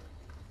place.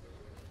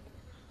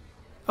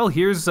 Oh,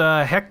 here's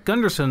Heck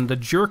Gunderson, the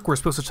jerk we're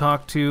supposed to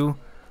talk to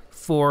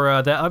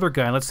for that other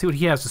guy. Let's see what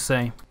he has to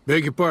say.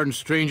 Beg your pardon,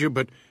 stranger,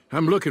 but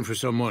I'm looking for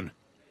someone.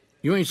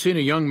 You ain't seen a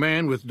young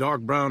man with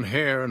dark brown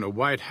hair and a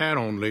white hat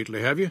on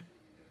lately, have you?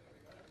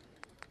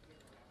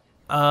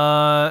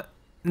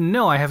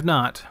 No, I have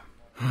not.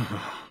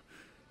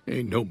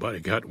 Ain't nobody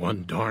got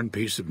one darn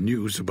piece of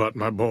news about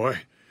my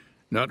boy.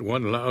 Not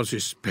one lousy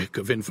speck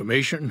of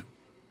information.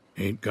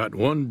 Ain't got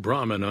one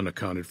Brahmin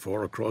unaccounted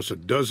for across a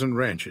dozen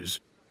ranches.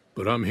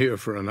 But I'm here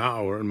for an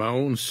hour and my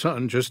own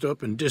son just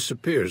up and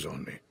disappears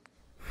on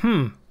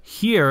me.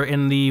 Here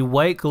in the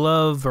White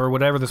Glove, or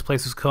whatever this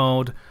place is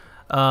called.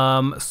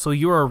 So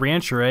you're a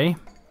rancher, eh?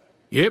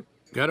 Yep,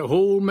 got a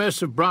whole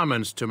mess of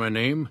Brahmins to my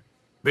name.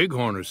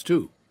 Bighorners,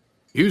 too.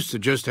 Used to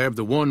just have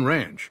the one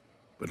ranch,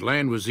 but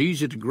land was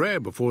easy to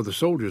grab before the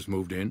soldiers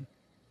moved in.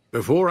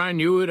 Before I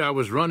knew it, I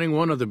was running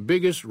one of the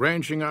biggest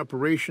ranching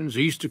operations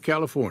east of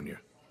California.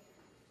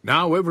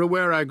 Now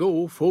everywhere I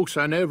go, folks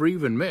I never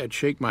even met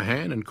shake my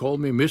hand and call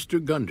me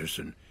Mr.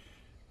 Gunderson.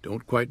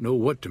 Don't quite know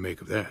what to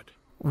make of that.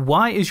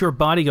 Why is your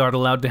bodyguard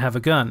allowed to have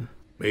a gun?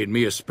 Made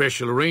me a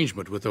special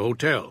arrangement with the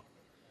hotel.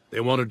 They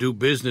want to do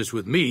business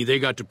with me, they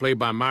got to play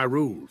by my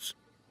rules.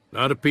 A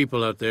lot of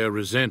people out there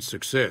resent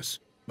success.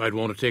 Might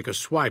want to take a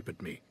swipe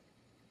at me.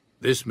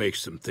 This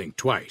makes them think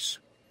twice.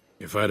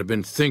 If I'd have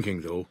been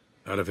thinking, though,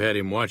 I'd have had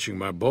him watching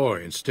my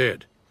boy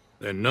instead.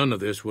 Then none of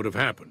this would have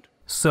happened.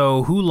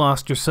 So who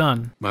lost your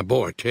son? My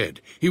boy, Ted.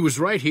 He was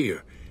right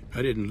here.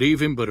 I didn't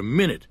leave him but a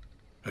minute.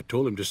 I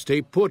told him to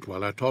stay put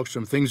while I talked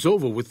some things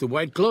over with the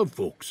White Glove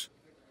folks.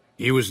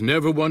 He was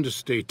never one to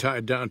stay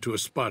tied down to a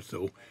spot,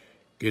 though.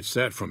 Gets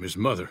that from his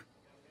mother.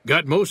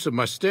 Got most of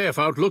my staff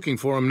out looking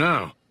for him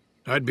now.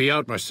 I'd be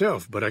out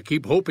myself, but I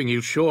keep hoping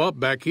he'll show up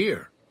back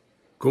here.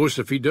 course,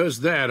 if he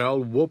does that,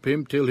 I'll whoop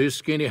him till his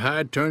skinny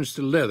hide turns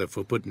to leather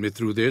for putting me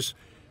through this.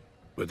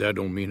 But that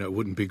don't mean I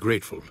wouldn't be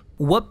grateful.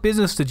 What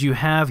business did you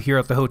have here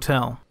at the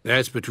hotel?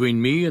 That's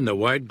between me and the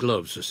White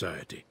Glove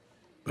Society.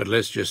 But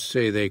let's just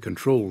say they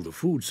control the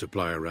food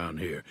supply around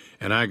here,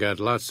 and I got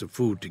lots of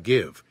food to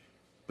give.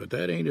 But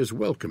that ain't as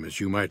welcome as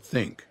you might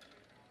think.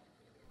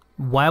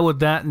 Why would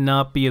that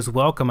not be as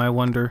welcome, I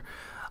wonder?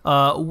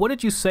 What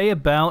did you say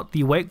about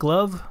the White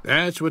Glove?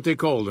 That's what they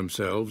call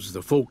themselves,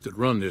 the folk that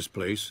run this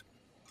place.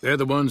 They're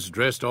the ones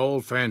dressed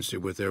all fancy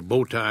with their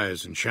bow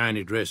ties and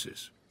shiny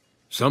dresses.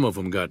 Some of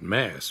them got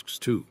masks,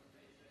 too.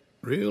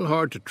 Real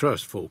hard to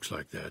trust folks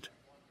like that.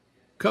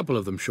 Couple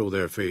of them show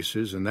their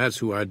faces, and that's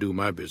who I do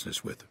my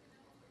business with.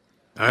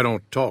 I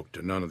don't talk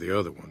to none of the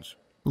other ones.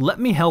 Let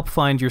me help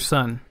find your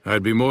son.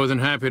 I'd be more than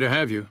happy to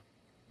have you.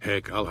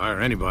 Heck, I'll hire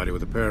anybody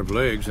with a pair of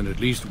legs and at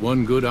least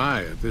one good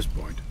eye at this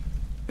point.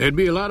 There'd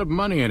be a lot of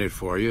money in it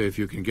for you if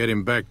you can get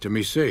him back to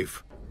me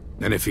safe.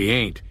 And if he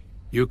ain't,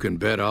 you can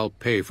bet I'll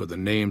pay for the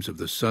names of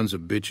the sons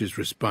of bitches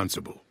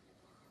responsible.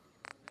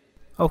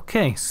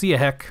 Okay, see ya,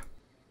 Heck.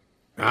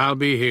 I'll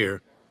be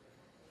here.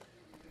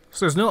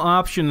 So there's no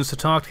options to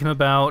talk to him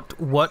about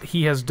what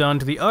he has done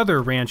to the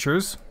other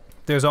ranchers.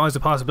 There's always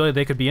a possibility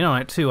they could be in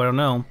on it too, I don't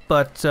know.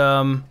 But,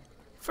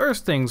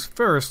 first things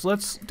first,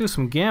 let's do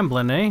some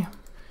gambling, eh?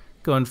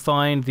 Go and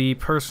find the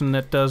person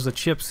that does the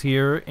chips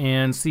here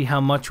and see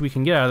how much we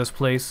can get out of this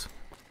place.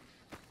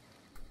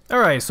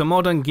 Alright, so I'm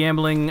all done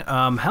gambling.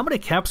 How many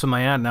caps am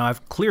I at now?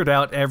 I've cleared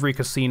out every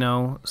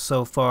casino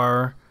so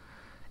far.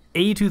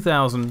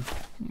 82,000.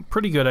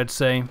 Pretty good, I'd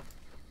say.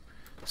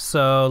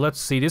 So, let's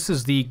see. This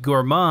is the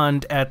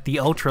Gourmand at the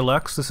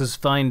Ultralux. This is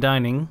fine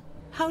dining.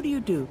 How do you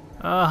do?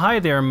 Hi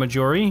there,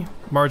 Marjorie.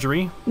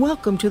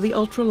 Welcome to the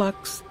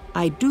Ultralux.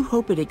 I do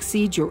hope it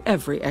exceeds your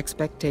every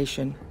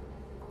expectation.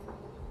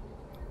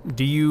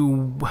 Do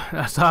you...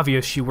 It's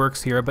obvious she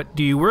works here, but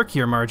do you work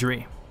here,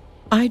 Marjorie?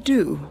 I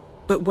do,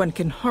 but one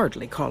can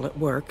hardly call it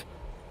work.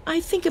 I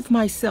think of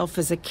myself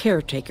as a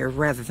caretaker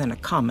rather than a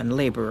common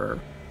laborer.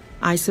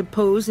 I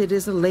suppose it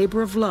is a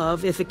labor of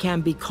love if it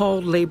can be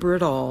called labor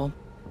at all.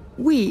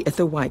 We at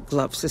the White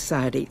Glove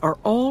Society are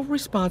all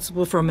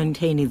responsible for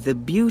maintaining the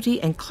beauty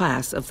and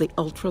class of the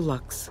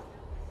Ultralux.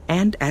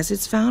 And as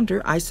its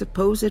founder, I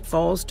suppose it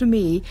falls to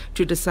me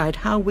to decide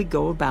how we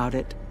go about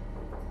it.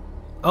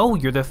 Oh,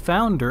 you're the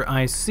founder,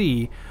 I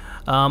see.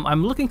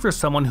 I'm looking for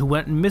someone who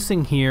went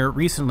missing here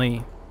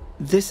recently.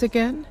 This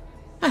again?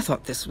 I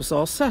thought this was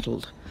all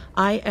settled.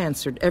 I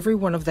answered every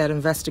one of that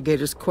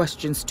investigator's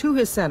questions to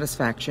his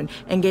satisfaction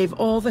and gave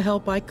all the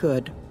help I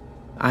could.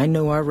 I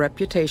know our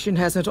reputation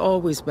hasn't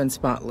always been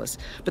spotless,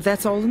 but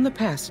that's all in the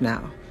past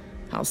now.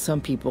 How some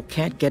people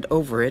can't get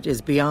over it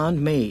is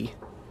beyond me.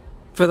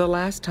 For the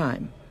last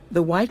time,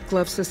 the White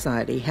Glove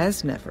Society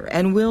has never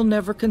and will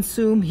never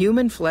consume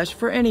human flesh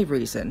for any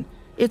reason.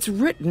 It's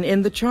written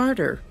in the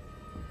charter.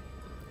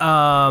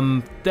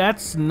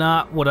 That's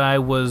not what I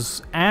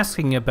was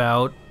asking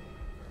about.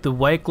 The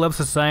White Glove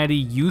Society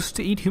used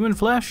to eat human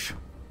flesh?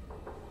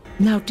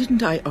 Now,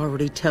 didn't I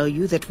already tell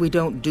you that we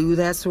don't do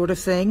that sort of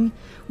thing?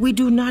 We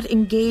do not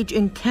engage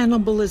in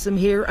cannibalism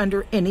here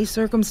under any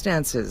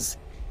circumstances.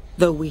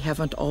 Though we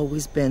haven't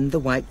always been the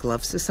White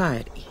Glove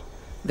Society.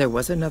 There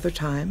was another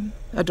time,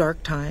 a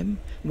dark time,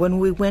 when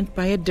we went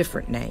by a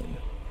different name.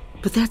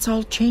 But that's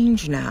all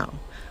changed now.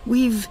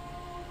 We've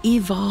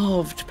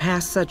evolved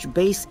past such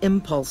base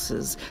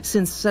impulses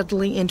since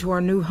settling into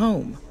our new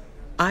home.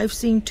 I've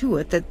seen to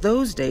it that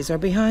those days are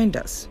behind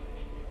us.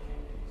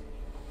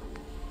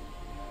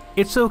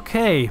 It's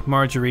okay,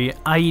 Marjorie.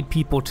 I eat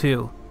people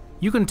too.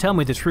 You can tell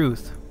me the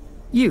truth.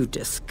 You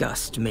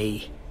disgust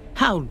me.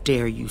 How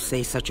dare you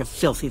say such a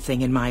filthy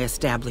thing in my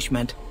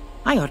establishment?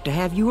 I ought to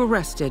have you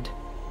arrested.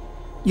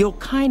 You'll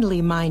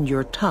kindly mind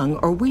your tongue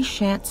or we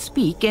shan't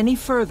speak any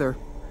further.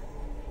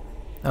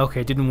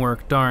 Okay, didn't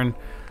work. Darn.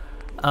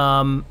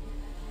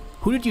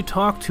 Who did you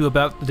talk to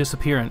about the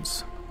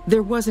disappearance?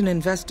 There was an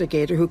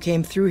investigator who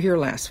came through here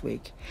last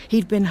week.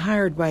 He'd been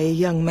hired by a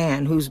young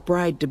man whose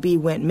bride-to-be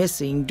went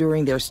missing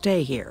during their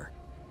stay here.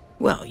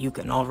 Well, you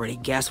can already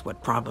guess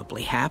what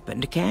probably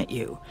happened, can't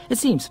you? It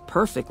seems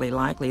perfectly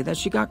likely that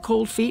she got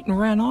cold feet and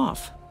ran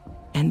off.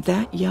 And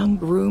that young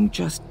groom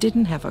just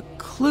didn't have a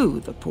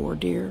clue, the poor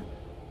dear.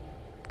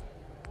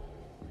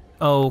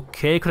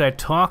 Okay, could I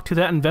talk to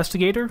that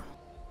investigator?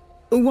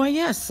 Why,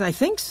 yes, I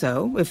think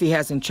so, if he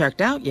hasn't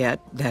checked out yet,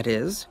 that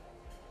is.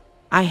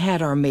 I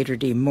had our maitre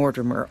d'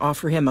 Mortimer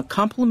offer him a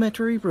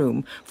complimentary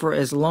room for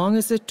as long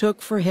as it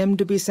took for him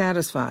to be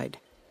satisfied.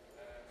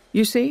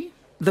 You see,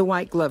 the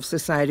White Glove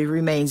Society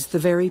remains the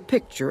very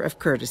picture of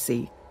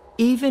courtesy,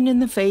 even in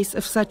the face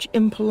of such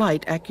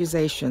impolite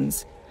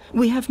accusations.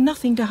 We have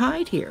nothing to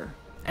hide here.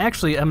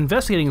 Actually, I'm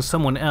investigating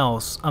someone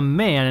else, a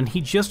man, and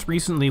he just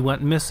recently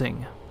went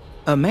missing.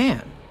 A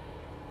man?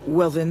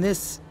 Well, then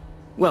this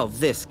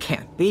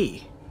can't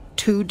be.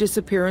 2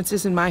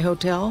 disappearances in my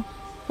hotel?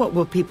 What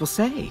will people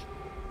say?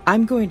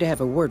 I'm going to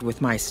have a word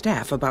with my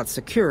staff about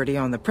security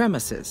on the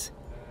premises.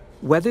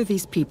 Whether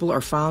these people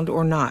are found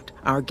or not,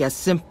 our guests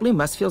simply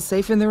must feel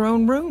safe in their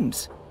own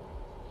rooms.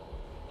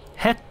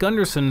 Heck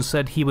Gunderson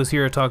said he was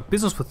here to talk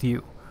business with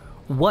you.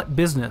 What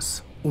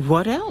business?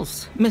 What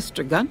else?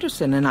 Mr.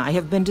 Gunderson and I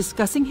have been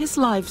discussing his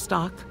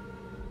livestock.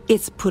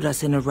 It's put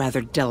us in a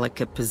rather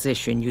delicate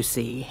position, you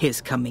see,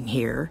 his coming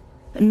here.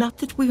 Not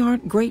that we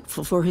aren't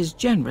grateful for his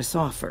generous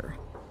offer.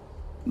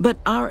 But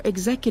our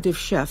executive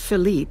chef,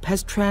 Philippe,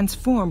 has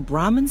transformed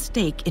Brahmin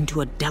steak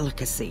into a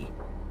delicacy.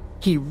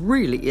 He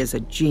really is a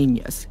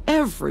genius.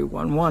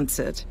 Everyone wants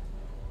it.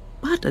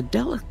 But a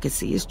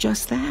delicacy is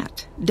just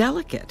that,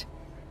 delicate.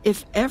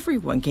 If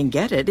everyone can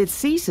get it, it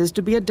ceases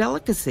to be a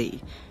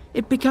delicacy.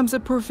 It becomes a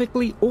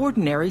perfectly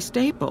ordinary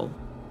staple.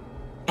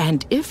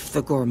 And if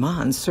the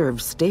gourmand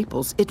served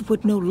staples, it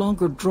would no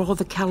longer draw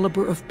the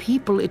caliber of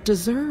people it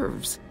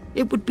deserves.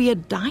 It would be a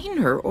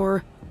diner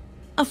or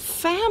a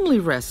family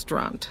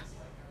restaurant.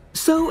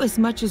 So as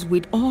much as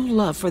we'd all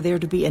love for there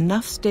to be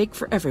enough steak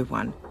for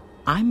everyone,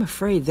 I'm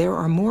afraid there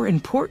are more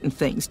important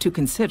things to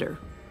consider.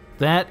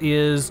 That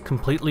is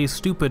completely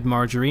stupid,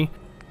 Marjorie.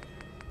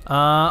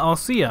 I'll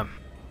see ya.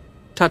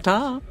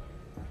 Ta-ta.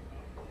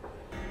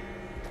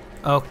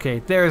 Okay,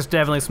 there's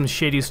definitely some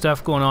shady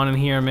stuff going on in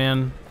here,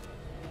 man.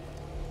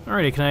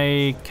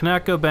 Alrighty,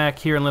 cannot go back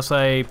here unless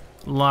I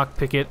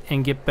lockpick it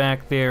and get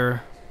back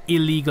there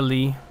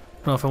illegally. I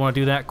don't know if I want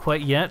to do that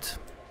quite yet.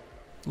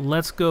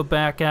 Let's go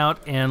back out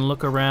and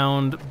look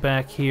around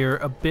back here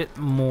a bit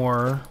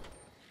more.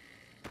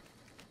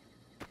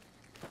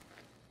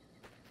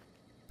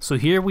 So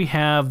here we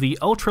have the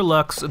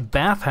Ultralux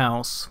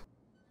bathhouse.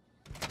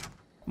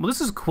 Well,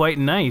 this is quite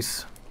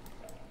nice.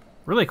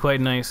 Really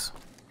quite nice.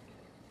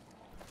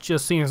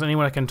 Just seeing if there's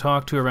anyone I can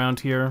talk to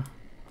around here.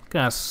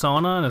 Got a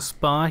sauna and a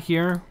spa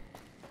here.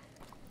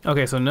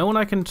 Okay, so no one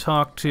I can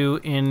talk to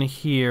in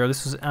here.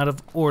 This is out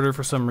of order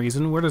for some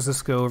reason. Where does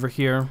this go over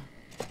here?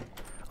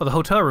 Oh, the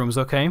hotel rooms,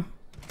 okay.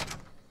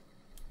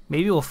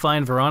 Maybe we'll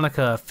find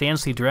Veronica a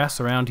fancy dress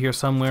around here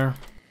somewhere.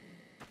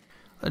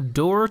 A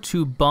door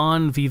to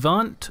Bon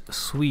Vivant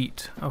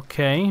Suite,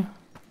 okay.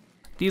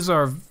 These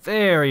are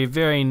very,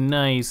 very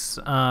nice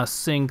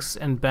sinks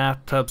and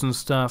bathtubs and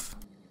stuff.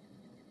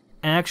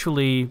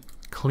 Actually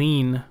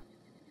clean.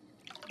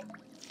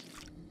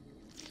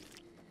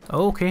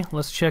 Okay,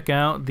 let's check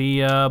out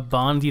the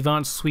Bon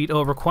Vivant Suite.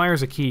 Oh, it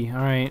requires a key.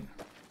 Alright.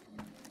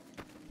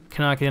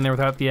 Cannot get in there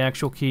without the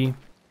actual key.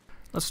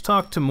 Let's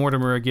talk to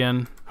Mortimer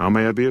again. How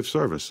may I be of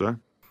service, sir?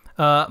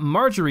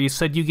 Marjorie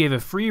said you gave a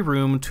free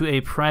room to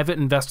a private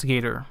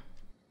investigator.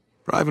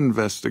 Private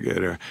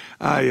investigator.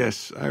 Ah,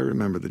 yes, I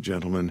remember the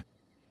gentleman.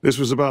 This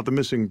was about the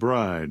missing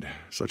bride.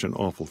 Such an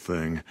awful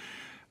thing.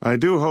 I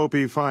do hope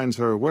he finds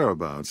her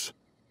whereabouts.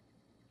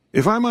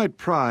 If I might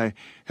pry,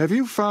 have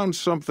you found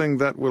something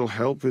that will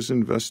help his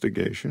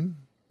investigation?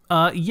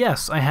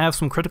 Yes, I have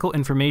some critical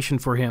information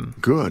for him.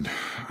 Good.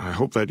 I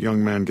hope that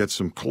young man gets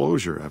some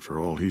closure after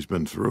all he's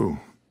been through.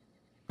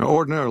 Now,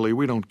 ordinarily,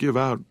 we don't give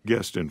out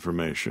guest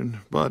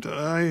information, but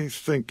I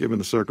think given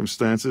the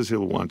circumstances,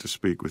 he'll want to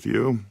speak with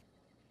you.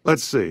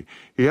 Let's see.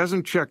 He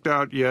hasn't checked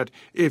out yet.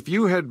 If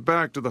you head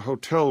back to the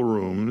hotel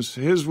rooms,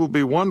 his will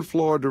be one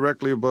floor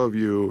directly above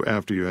you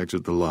after you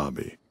exit the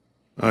lobby.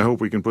 I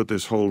hope we can put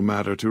this whole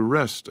matter to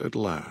rest at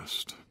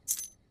last.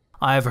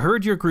 I've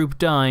heard your group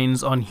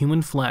dines on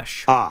human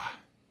flesh. Ah,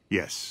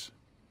 yes.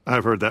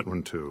 I've heard that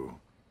one too.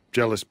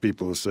 Jealous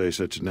people say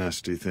such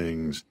nasty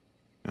things.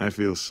 I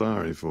feel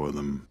sorry for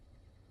them.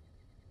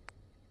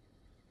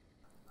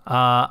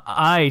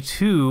 I,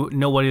 too,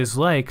 know what it is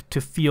like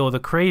to feel the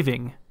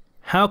craving.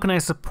 How can I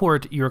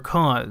support your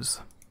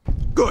cause?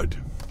 Good.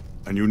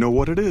 And you know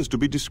what it is to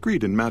be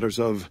discreet in matters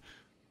of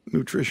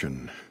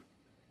nutrition.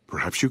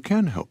 Perhaps you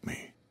can help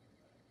me.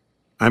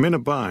 I'm in a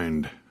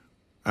bind.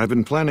 I've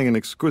been planning an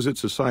exquisite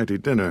society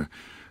dinner,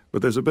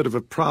 but there's a bit of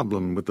a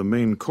problem with the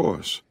main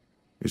course.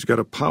 He's got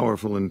a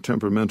powerful and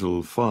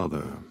temperamental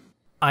father.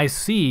 I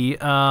see.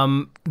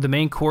 The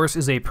main course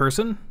is a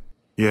person?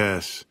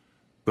 Yes,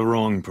 the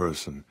wrong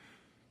person.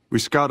 We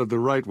scouted the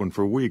right one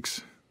for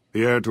weeks.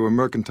 The heir to a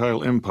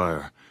mercantile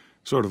empire,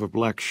 sort of a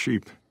black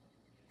sheep.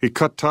 He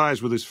cut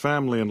ties with his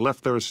family and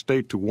left their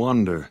estate to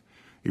wander.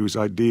 He was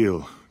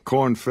ideal,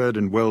 corn-fed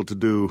and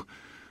well-to-do,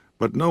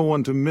 but no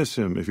one to miss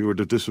him if he were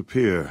to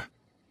disappear.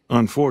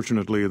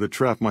 Unfortunately, the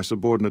trap my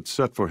subordinates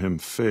set for him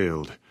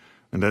failed,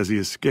 and as he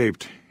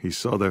escaped, he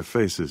saw their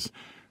faces.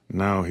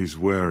 Now he's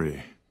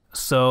wary.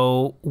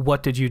 So,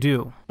 what did you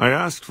do? I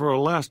asked for a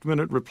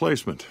last-minute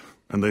replacement,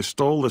 and they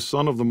stole the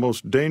son of the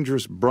most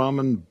dangerous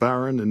Brahmin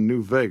baron in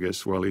New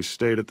Vegas while he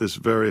stayed at this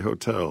very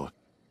hotel.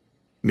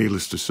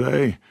 Needless to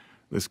say,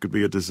 this could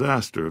be a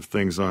disaster if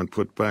things aren't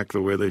put back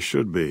the way they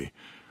should be,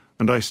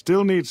 and I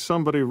still need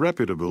somebody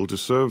reputable to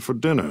serve for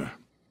dinner.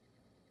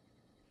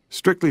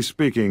 Strictly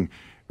speaking,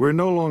 we're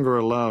no longer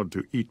allowed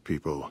to eat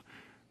people,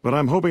 but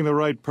I'm hoping the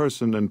right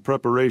person and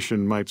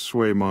preparation might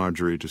sway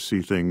Marjorie to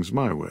see things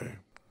my way.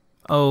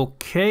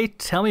 Okay,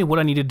 tell me what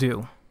I need to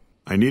do.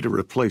 I need a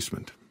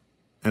replacement,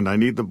 and I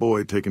need the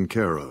boy taken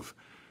care of.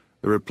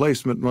 The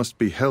replacement must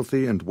be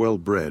healthy and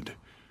well-bred.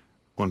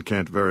 One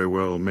can't very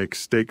well make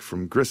steak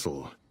from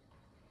gristle.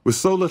 With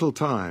so little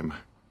time,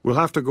 we'll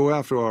have to go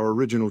after our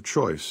original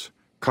choice,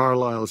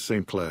 Carlisle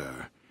St.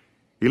 Clair.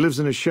 He lives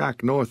in a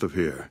shack north of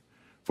here.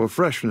 For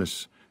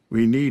freshness,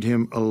 we need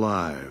him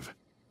alive.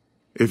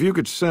 If you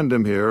could send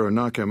him here or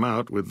knock him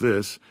out with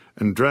this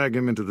and drag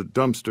him into the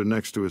dumpster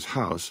next to his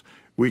house,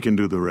 we can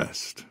do the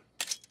rest.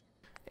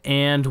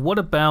 And what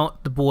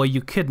about the boy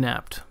you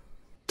kidnapped?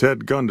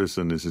 Ted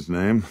Gunderson is his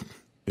name.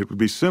 It would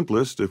be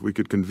simplest if we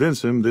could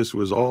convince him this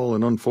was all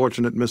an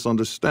unfortunate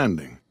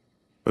misunderstanding.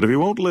 But if he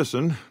won't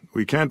listen,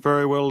 we can't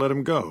very well let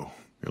him go.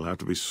 He'll have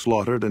to be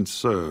slaughtered and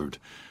served.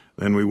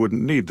 Then we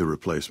wouldn't need the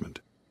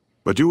replacement.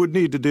 But you would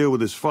need to deal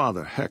with his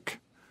father, Heck.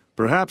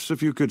 Perhaps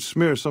if you could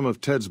smear some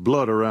of Ted's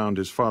blood around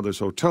his father's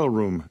hotel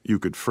room, you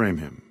could frame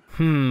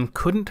him.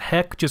 Couldn't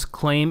Heck just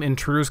claim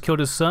intruders killed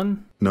his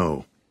son?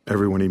 No.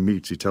 Everyone he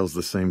meets, he tells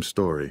the same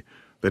story.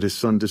 That his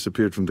son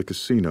disappeared from the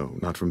casino,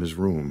 not from his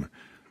room.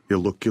 He'll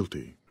look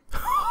guilty.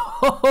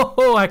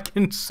 Oh, I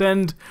can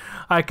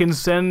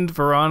send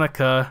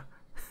Veronica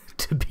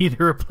to be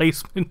the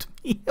replacement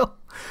meal.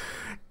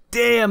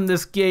 Damn,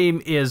 this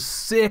game is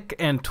sick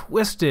and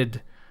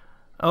twisted.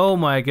 Oh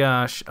my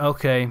gosh.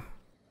 Okay.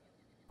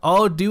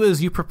 I'll do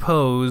as you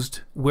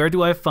proposed. Where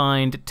do I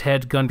find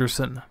Ted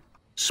Gunderson?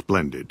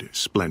 Splendid,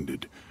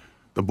 splendid.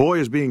 The boy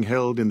is being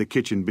held in the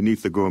kitchen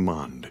beneath the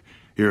gourmand.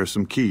 Here are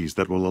some keys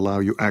that will allow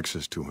you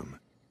access to him.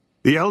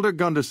 The elder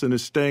Gunderson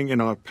is staying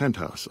in our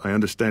penthouse. I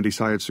understand he's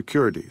hired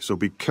security, so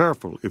be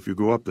careful if you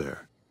go up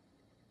there.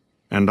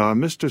 And our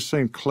Mr.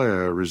 St.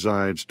 Clair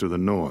resides to the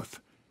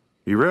north.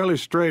 He rarely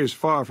strays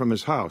far from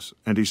his house,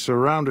 and he's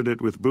surrounded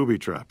it with booby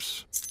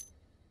traps.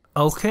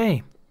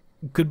 Okay.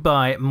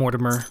 Goodbye,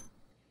 Mortimer.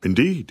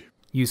 Indeed.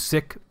 You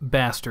sick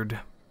bastard.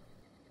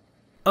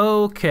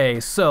 Okay,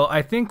 so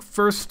I think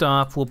first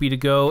stop will be to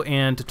go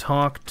and to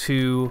talk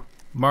to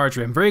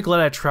Marjorie. I'm very glad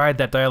I tried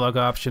that dialogue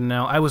option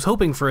now. I was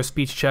hoping for a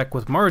speech check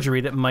with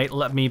Marjorie that might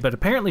let me, but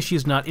apparently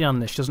she's not in on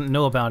this. She doesn't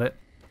know about it.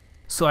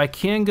 So I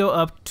can go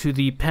up to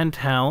the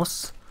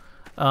penthouse,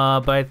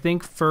 but I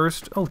think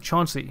first... Oh,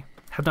 Chauncey.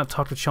 Have not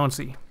talked to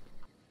Chauncey.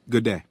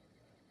 Good day.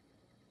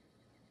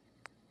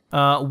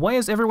 Why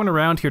is everyone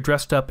around here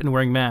dressed up and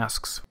wearing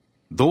masks?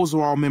 Those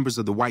are all members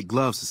of the White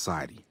Glove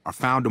Society. Our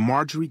founder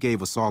Marjorie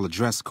gave us all a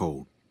dress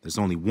code. There's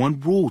only one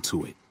rule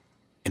to it.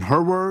 In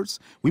her words,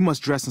 we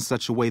must dress in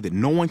such a way that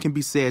no one can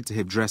be said to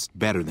have dressed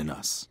better than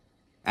us.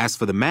 As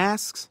for the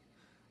masks,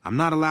 I'm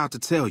not allowed to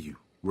tell you.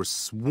 We're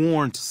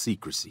sworn to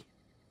secrecy.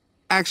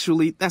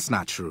 Actually, that's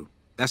not true.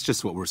 That's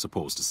just what we're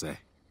supposed to say.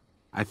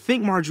 I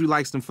think Marjorie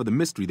likes them for the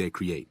mystery they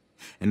create,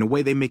 and the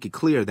way they make it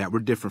clear that we're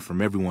different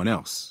from everyone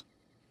else.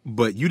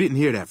 But you didn't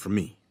hear that from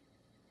me.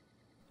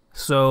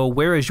 So,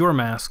 where is your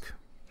mask?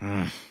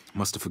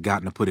 Must have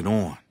forgotten to put it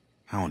on.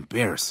 How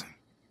embarrassing.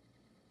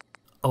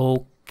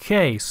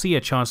 Okay, see ya,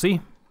 Chauncey.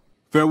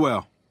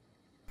 Farewell.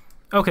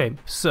 Okay,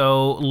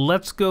 so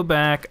let's go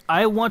back.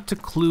 I want to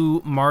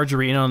clue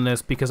Marjorie in on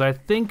this because I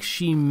think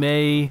she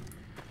might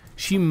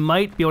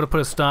be able to put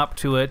a stop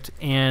to it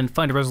and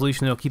find a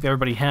resolution that'll keep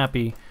everybody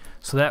happy.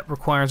 So that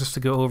requires us to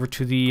go over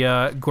to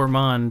the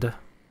gourmand.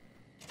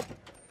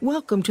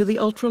 Welcome to the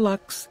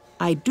Ultralux.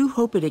 I do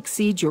hope it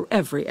exceeds your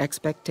every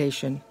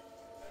expectation.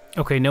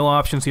 Okay, no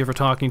options here for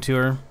talking to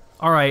her.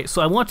 Alright,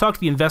 so I want to talk to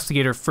the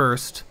investigator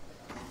first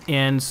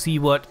and see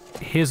what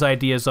his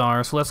ideas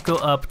are. So let's go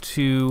up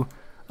to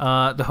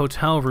the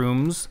hotel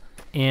rooms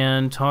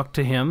and talk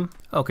to him.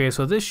 Okay,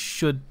 so this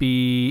should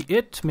be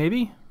it,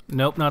 maybe?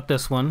 Nope, not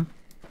this one.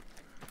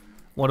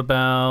 What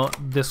about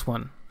this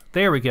one?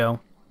 There we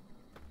go.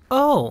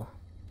 Oh!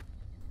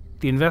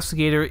 The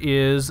investigator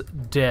is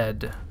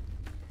dead.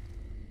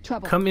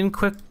 Trouble. Come in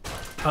quick.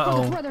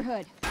 Uh-oh. For the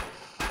Brotherhood.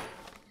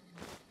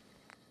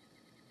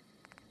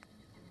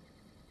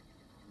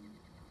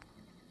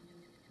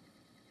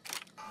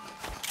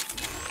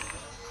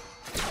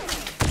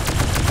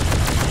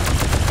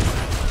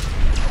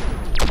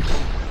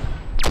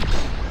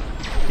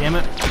 Damn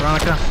it,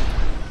 Veronica.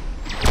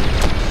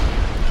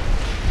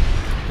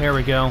 There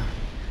we go.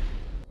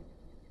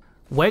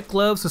 White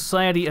Glove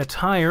Society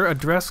attire, a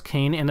dress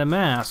cane, and a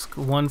mask.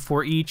 One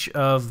for each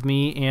of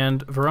me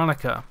and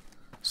Veronica.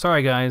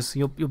 Sorry, guys.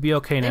 You'll be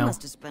okay now. They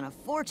must have spent a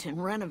fortune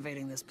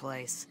renovating this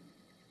place.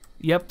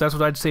 Yep, that's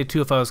what I'd say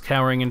too if I was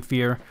cowering in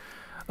fear.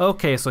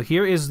 Okay, so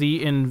here is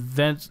the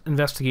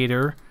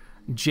investigator,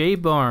 Jay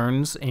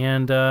Barnes,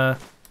 and a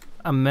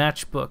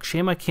matchbook.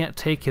 Shame I can't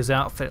take his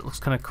outfit. It looks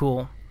kind of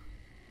cool.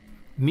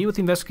 Meet with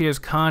the investigators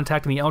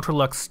contacting the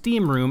Ultralux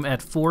Steam Room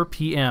at 4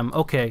 p.m.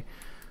 Okay,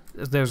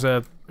 there's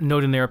a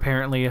note in there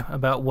apparently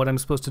about what I'm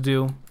supposed to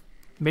do.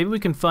 Maybe we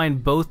can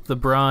find both the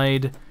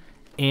bride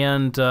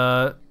and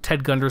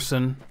Ted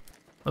Gunderson.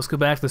 Let's go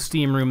back to the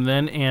Steam Room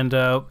then, and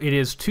it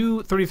is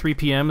 2:33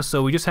 p.m.,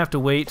 so we just have to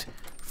wait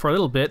for a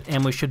little bit,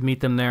 and we should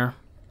meet them there.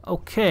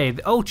 Okay,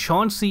 oh,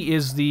 Chauncey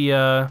is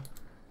the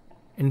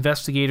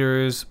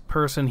investigator's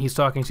person he's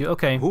talking to.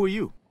 Okay. Who are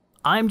you?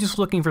 I'm just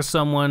looking for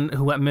someone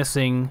who went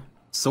missing.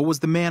 So was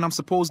the man I'm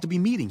supposed to be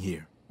meeting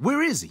here.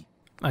 Where is he?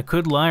 I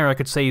could lie or I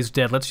could say he's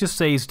dead. Let's just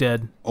say he's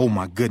dead. Oh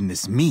my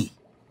goodness me.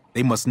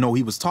 They must know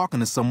he was talking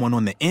to someone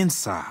on the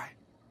inside.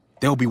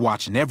 They'll be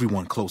watching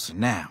everyone closer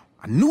now.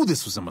 I knew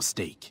this was a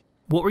mistake.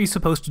 What were you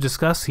supposed to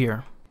discuss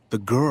here? The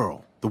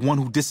girl, the one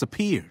who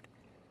disappeared.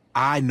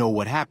 I know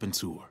what happened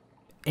to her.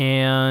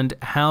 And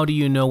how do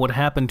you know what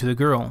happened to the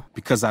girl?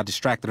 Because I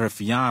distracted her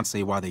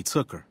fiancé while they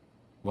took her.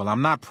 Well,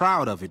 I'm not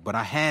proud of it, but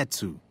I had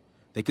to.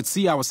 They could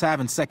see I was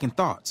having second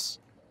thoughts.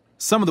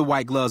 Some of the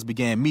White Gloves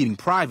began meeting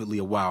privately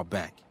a while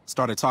back,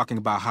 started talking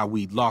about how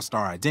we'd lost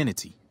our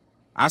identity.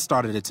 I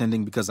started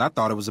attending because I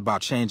thought it was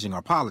about changing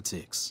our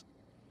politics.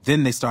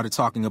 Then they started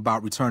talking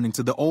about returning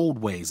to the old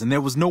ways, and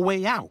there was no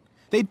way out.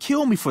 They'd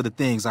kill me for the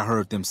things I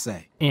heard them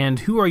say. And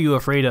who are you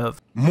afraid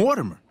of?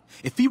 Mortimer.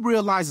 If he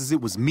realizes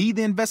it was me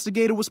the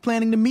investigator was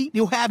planning to meet,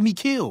 he'll have me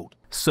killed.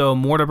 So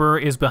Mortimer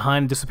is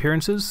behind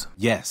disappearances?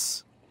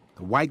 Yes.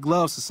 The White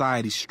Glove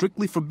Society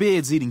strictly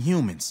forbids eating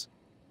humans,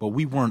 but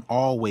we weren't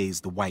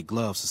always the White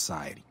Glove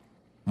Society.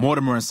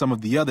 Mortimer and some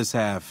of the others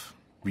have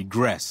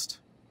regressed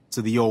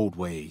to the old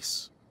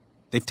ways.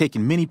 They've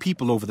taken many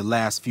people over the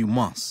last few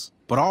months,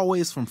 but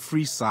always from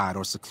Freeside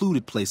or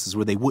secluded places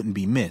where they wouldn't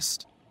be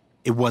missed.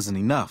 It wasn't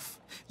enough.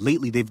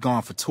 Lately, they've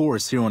gone for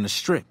tourists here on the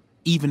Strip,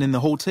 even in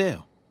the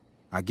hotel.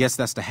 I guess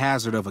that's the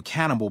hazard of a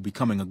cannibal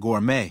becoming a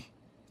gourmet.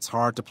 It's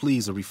hard to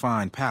please a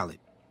refined palate.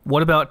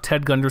 What about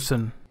Ted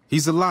Gunderson?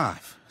 He's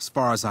alive, as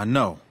far as I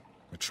know.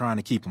 They're trying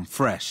to keep him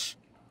fresh.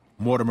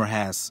 Mortimer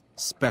has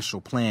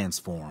special plans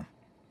for him.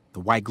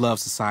 The White Glove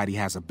Society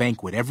has a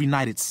banquet every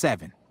night at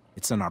 7.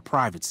 It's in our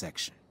private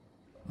section.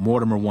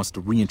 Mortimer wants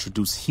to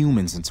reintroduce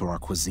humans into our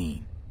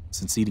cuisine.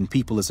 Since eating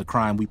people is a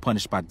crime we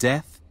punish by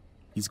death,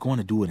 he's going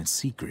to do it in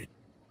secret.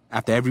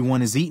 After everyone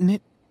has eaten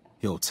it,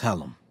 he'll tell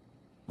them.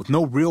 With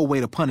no real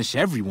way to punish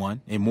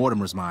everyone, in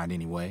Mortimer's mind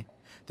anyway,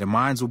 their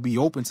minds will be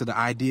open to the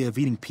idea of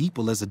eating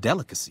people as a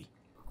delicacy.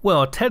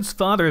 Well, Ted's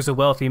father is a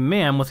wealthy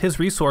man. With his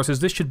resources,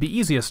 this should be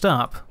easy to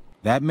stop.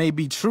 That may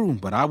be true,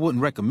 but I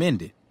wouldn't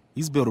recommend it.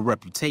 He's built a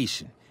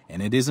reputation,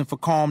 and it isn't for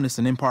calmness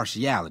and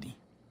impartiality.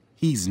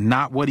 He's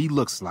not what he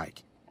looks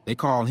like. They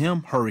call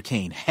him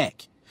Hurricane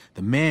Heck.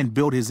 The man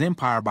built his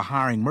empire by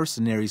hiring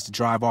mercenaries to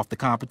drive off the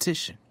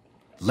competition.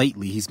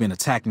 Lately, he's been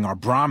attacking our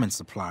Brahmin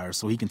suppliers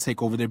so he can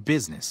take over their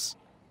business.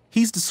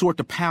 He's the sort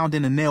to pound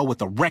in a nail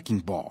with a wrecking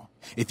ball.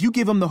 If you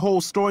give him the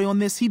whole story on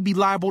this, he'd be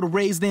liable to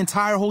raise the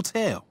entire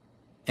hotel.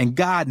 And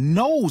God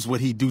knows what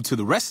he'd do to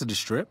the rest of the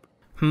Strip.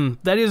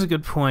 That is a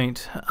good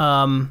point.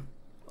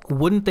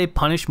 Wouldn't they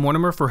punish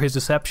Mortimer for his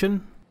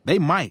deception? They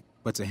might,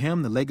 but to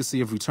him, the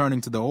legacy of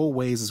returning to the old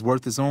ways is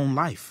worth his own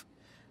life.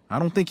 I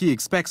don't think he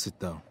expects it,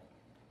 though.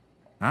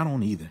 I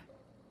don't either.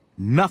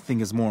 Nothing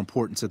is more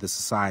important to the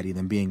society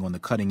than being on the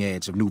cutting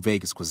edge of New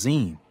Vegas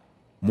cuisine.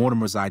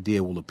 Mortimer's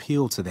idea will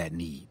appeal to that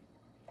need.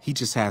 He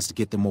just has to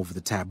get them over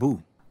the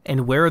taboo.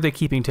 And where are they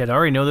keeping Ted? I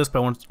already know this, but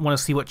I want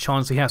to see what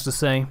Chauncey has to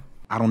say.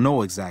 I don't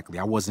know exactly.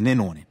 I wasn't in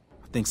on it.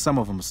 I think some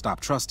of them have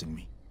stopped trusting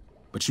me.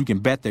 But you can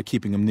bet they're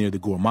keeping him near the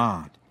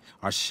gourmand.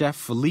 Our chef,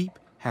 Philippe,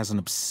 has an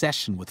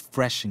obsession with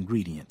fresh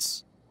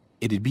ingredients.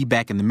 It'd be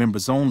back in the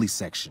members-only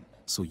section,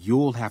 so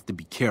you'll have to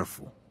be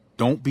careful.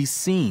 Don't be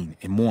seen,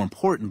 and more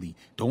importantly,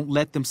 don't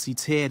let them see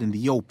Ted in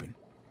the open.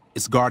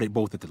 It's guarded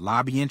both at the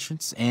lobby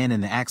entrance and in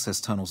the access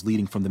tunnels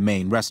leading from the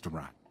main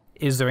restaurant.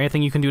 Is there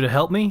anything you can do to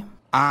help me?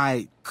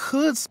 I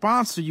could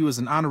sponsor you as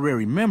an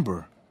honorary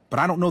member, but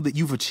I don't know that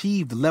you've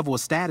achieved the level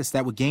of status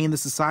that would gain the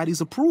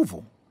Society's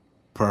approval.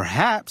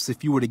 Perhaps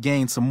if you were to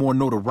gain some more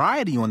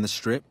notoriety on the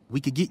Strip, we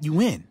could get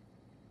you in.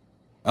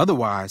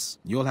 Otherwise,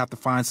 you'll have to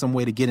find some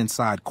way to get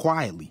inside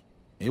quietly.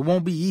 It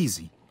won't be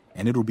easy,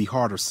 and it'll be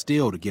harder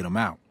still to get them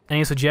out.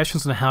 Any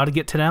suggestions on how to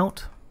get Ted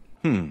out?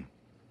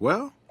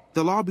 Well,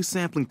 they'll all be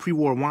sampling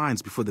pre-war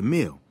wines before the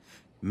meal.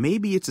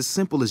 Maybe it's as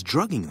simple as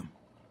drugging them.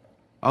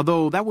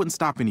 Although that wouldn't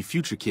stop any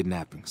future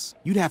kidnappings.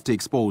 You'd have to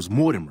expose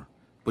Mortimer,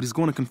 but he's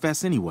going to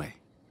confess anyway.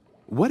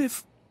 What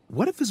if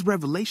his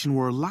revelation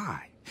were a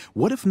lie?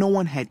 What if no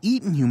one had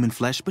eaten human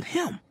flesh but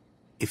him?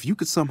 If you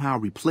could somehow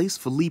replace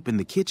Philippe in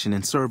the kitchen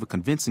and serve a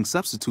convincing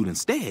substitute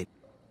instead,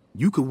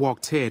 you could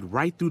walk Ted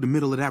right through the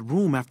middle of that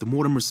room after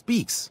Mortimer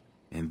speaks,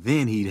 and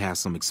then he'd have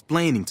some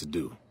explaining to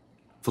do.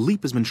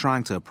 Philippe has been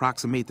trying to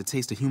approximate the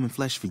taste of human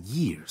flesh for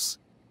years.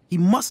 He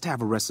must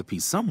have a recipe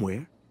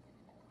somewhere.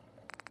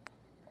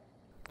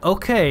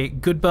 Okay,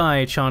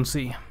 goodbye,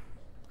 Chauncey.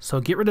 So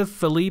get rid of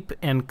Philippe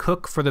and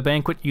cook for the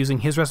banquet using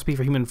his recipe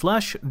for human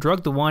flesh,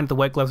 drug the wine at the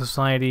White Glove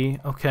Society.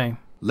 Okay.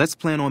 Let's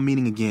plan on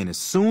meeting again as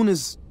soon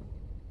as...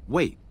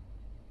 Wait,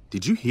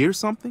 did you hear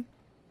something?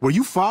 Were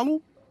you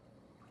followed?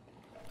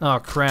 Oh,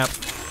 crap.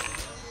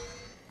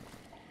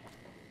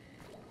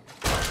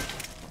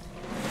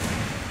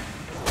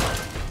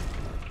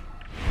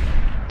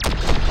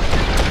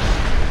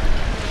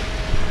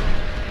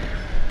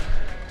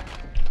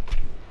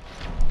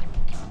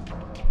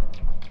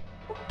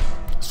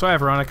 Sorry,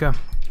 Veronica.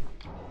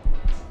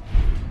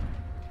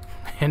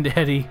 And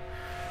Eddie.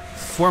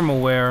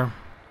 Formal wear.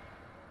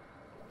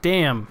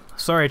 Damn.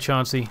 Sorry,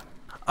 Chauncey.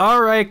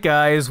 All right,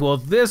 guys. Well,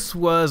 this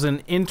was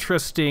an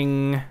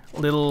interesting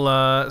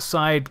little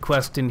side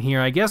quest in here.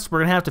 I guess we're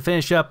going to have to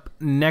finish up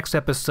next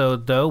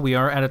episode, though. We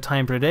are out of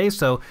time for today,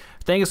 so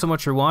thank you so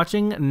much for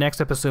watching. Next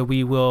episode,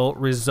 we will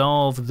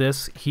resolve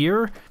this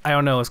here. I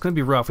don't know. It's going to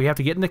be rough. We have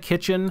to get in the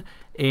kitchen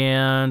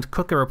and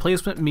cook a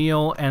replacement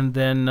meal, and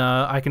then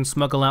I can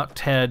smuggle out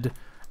Ted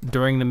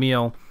during the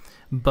meal.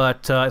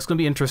 But it's going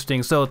to be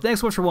interesting. So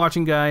thanks so much for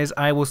watching, guys.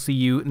 I will see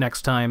you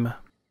next time.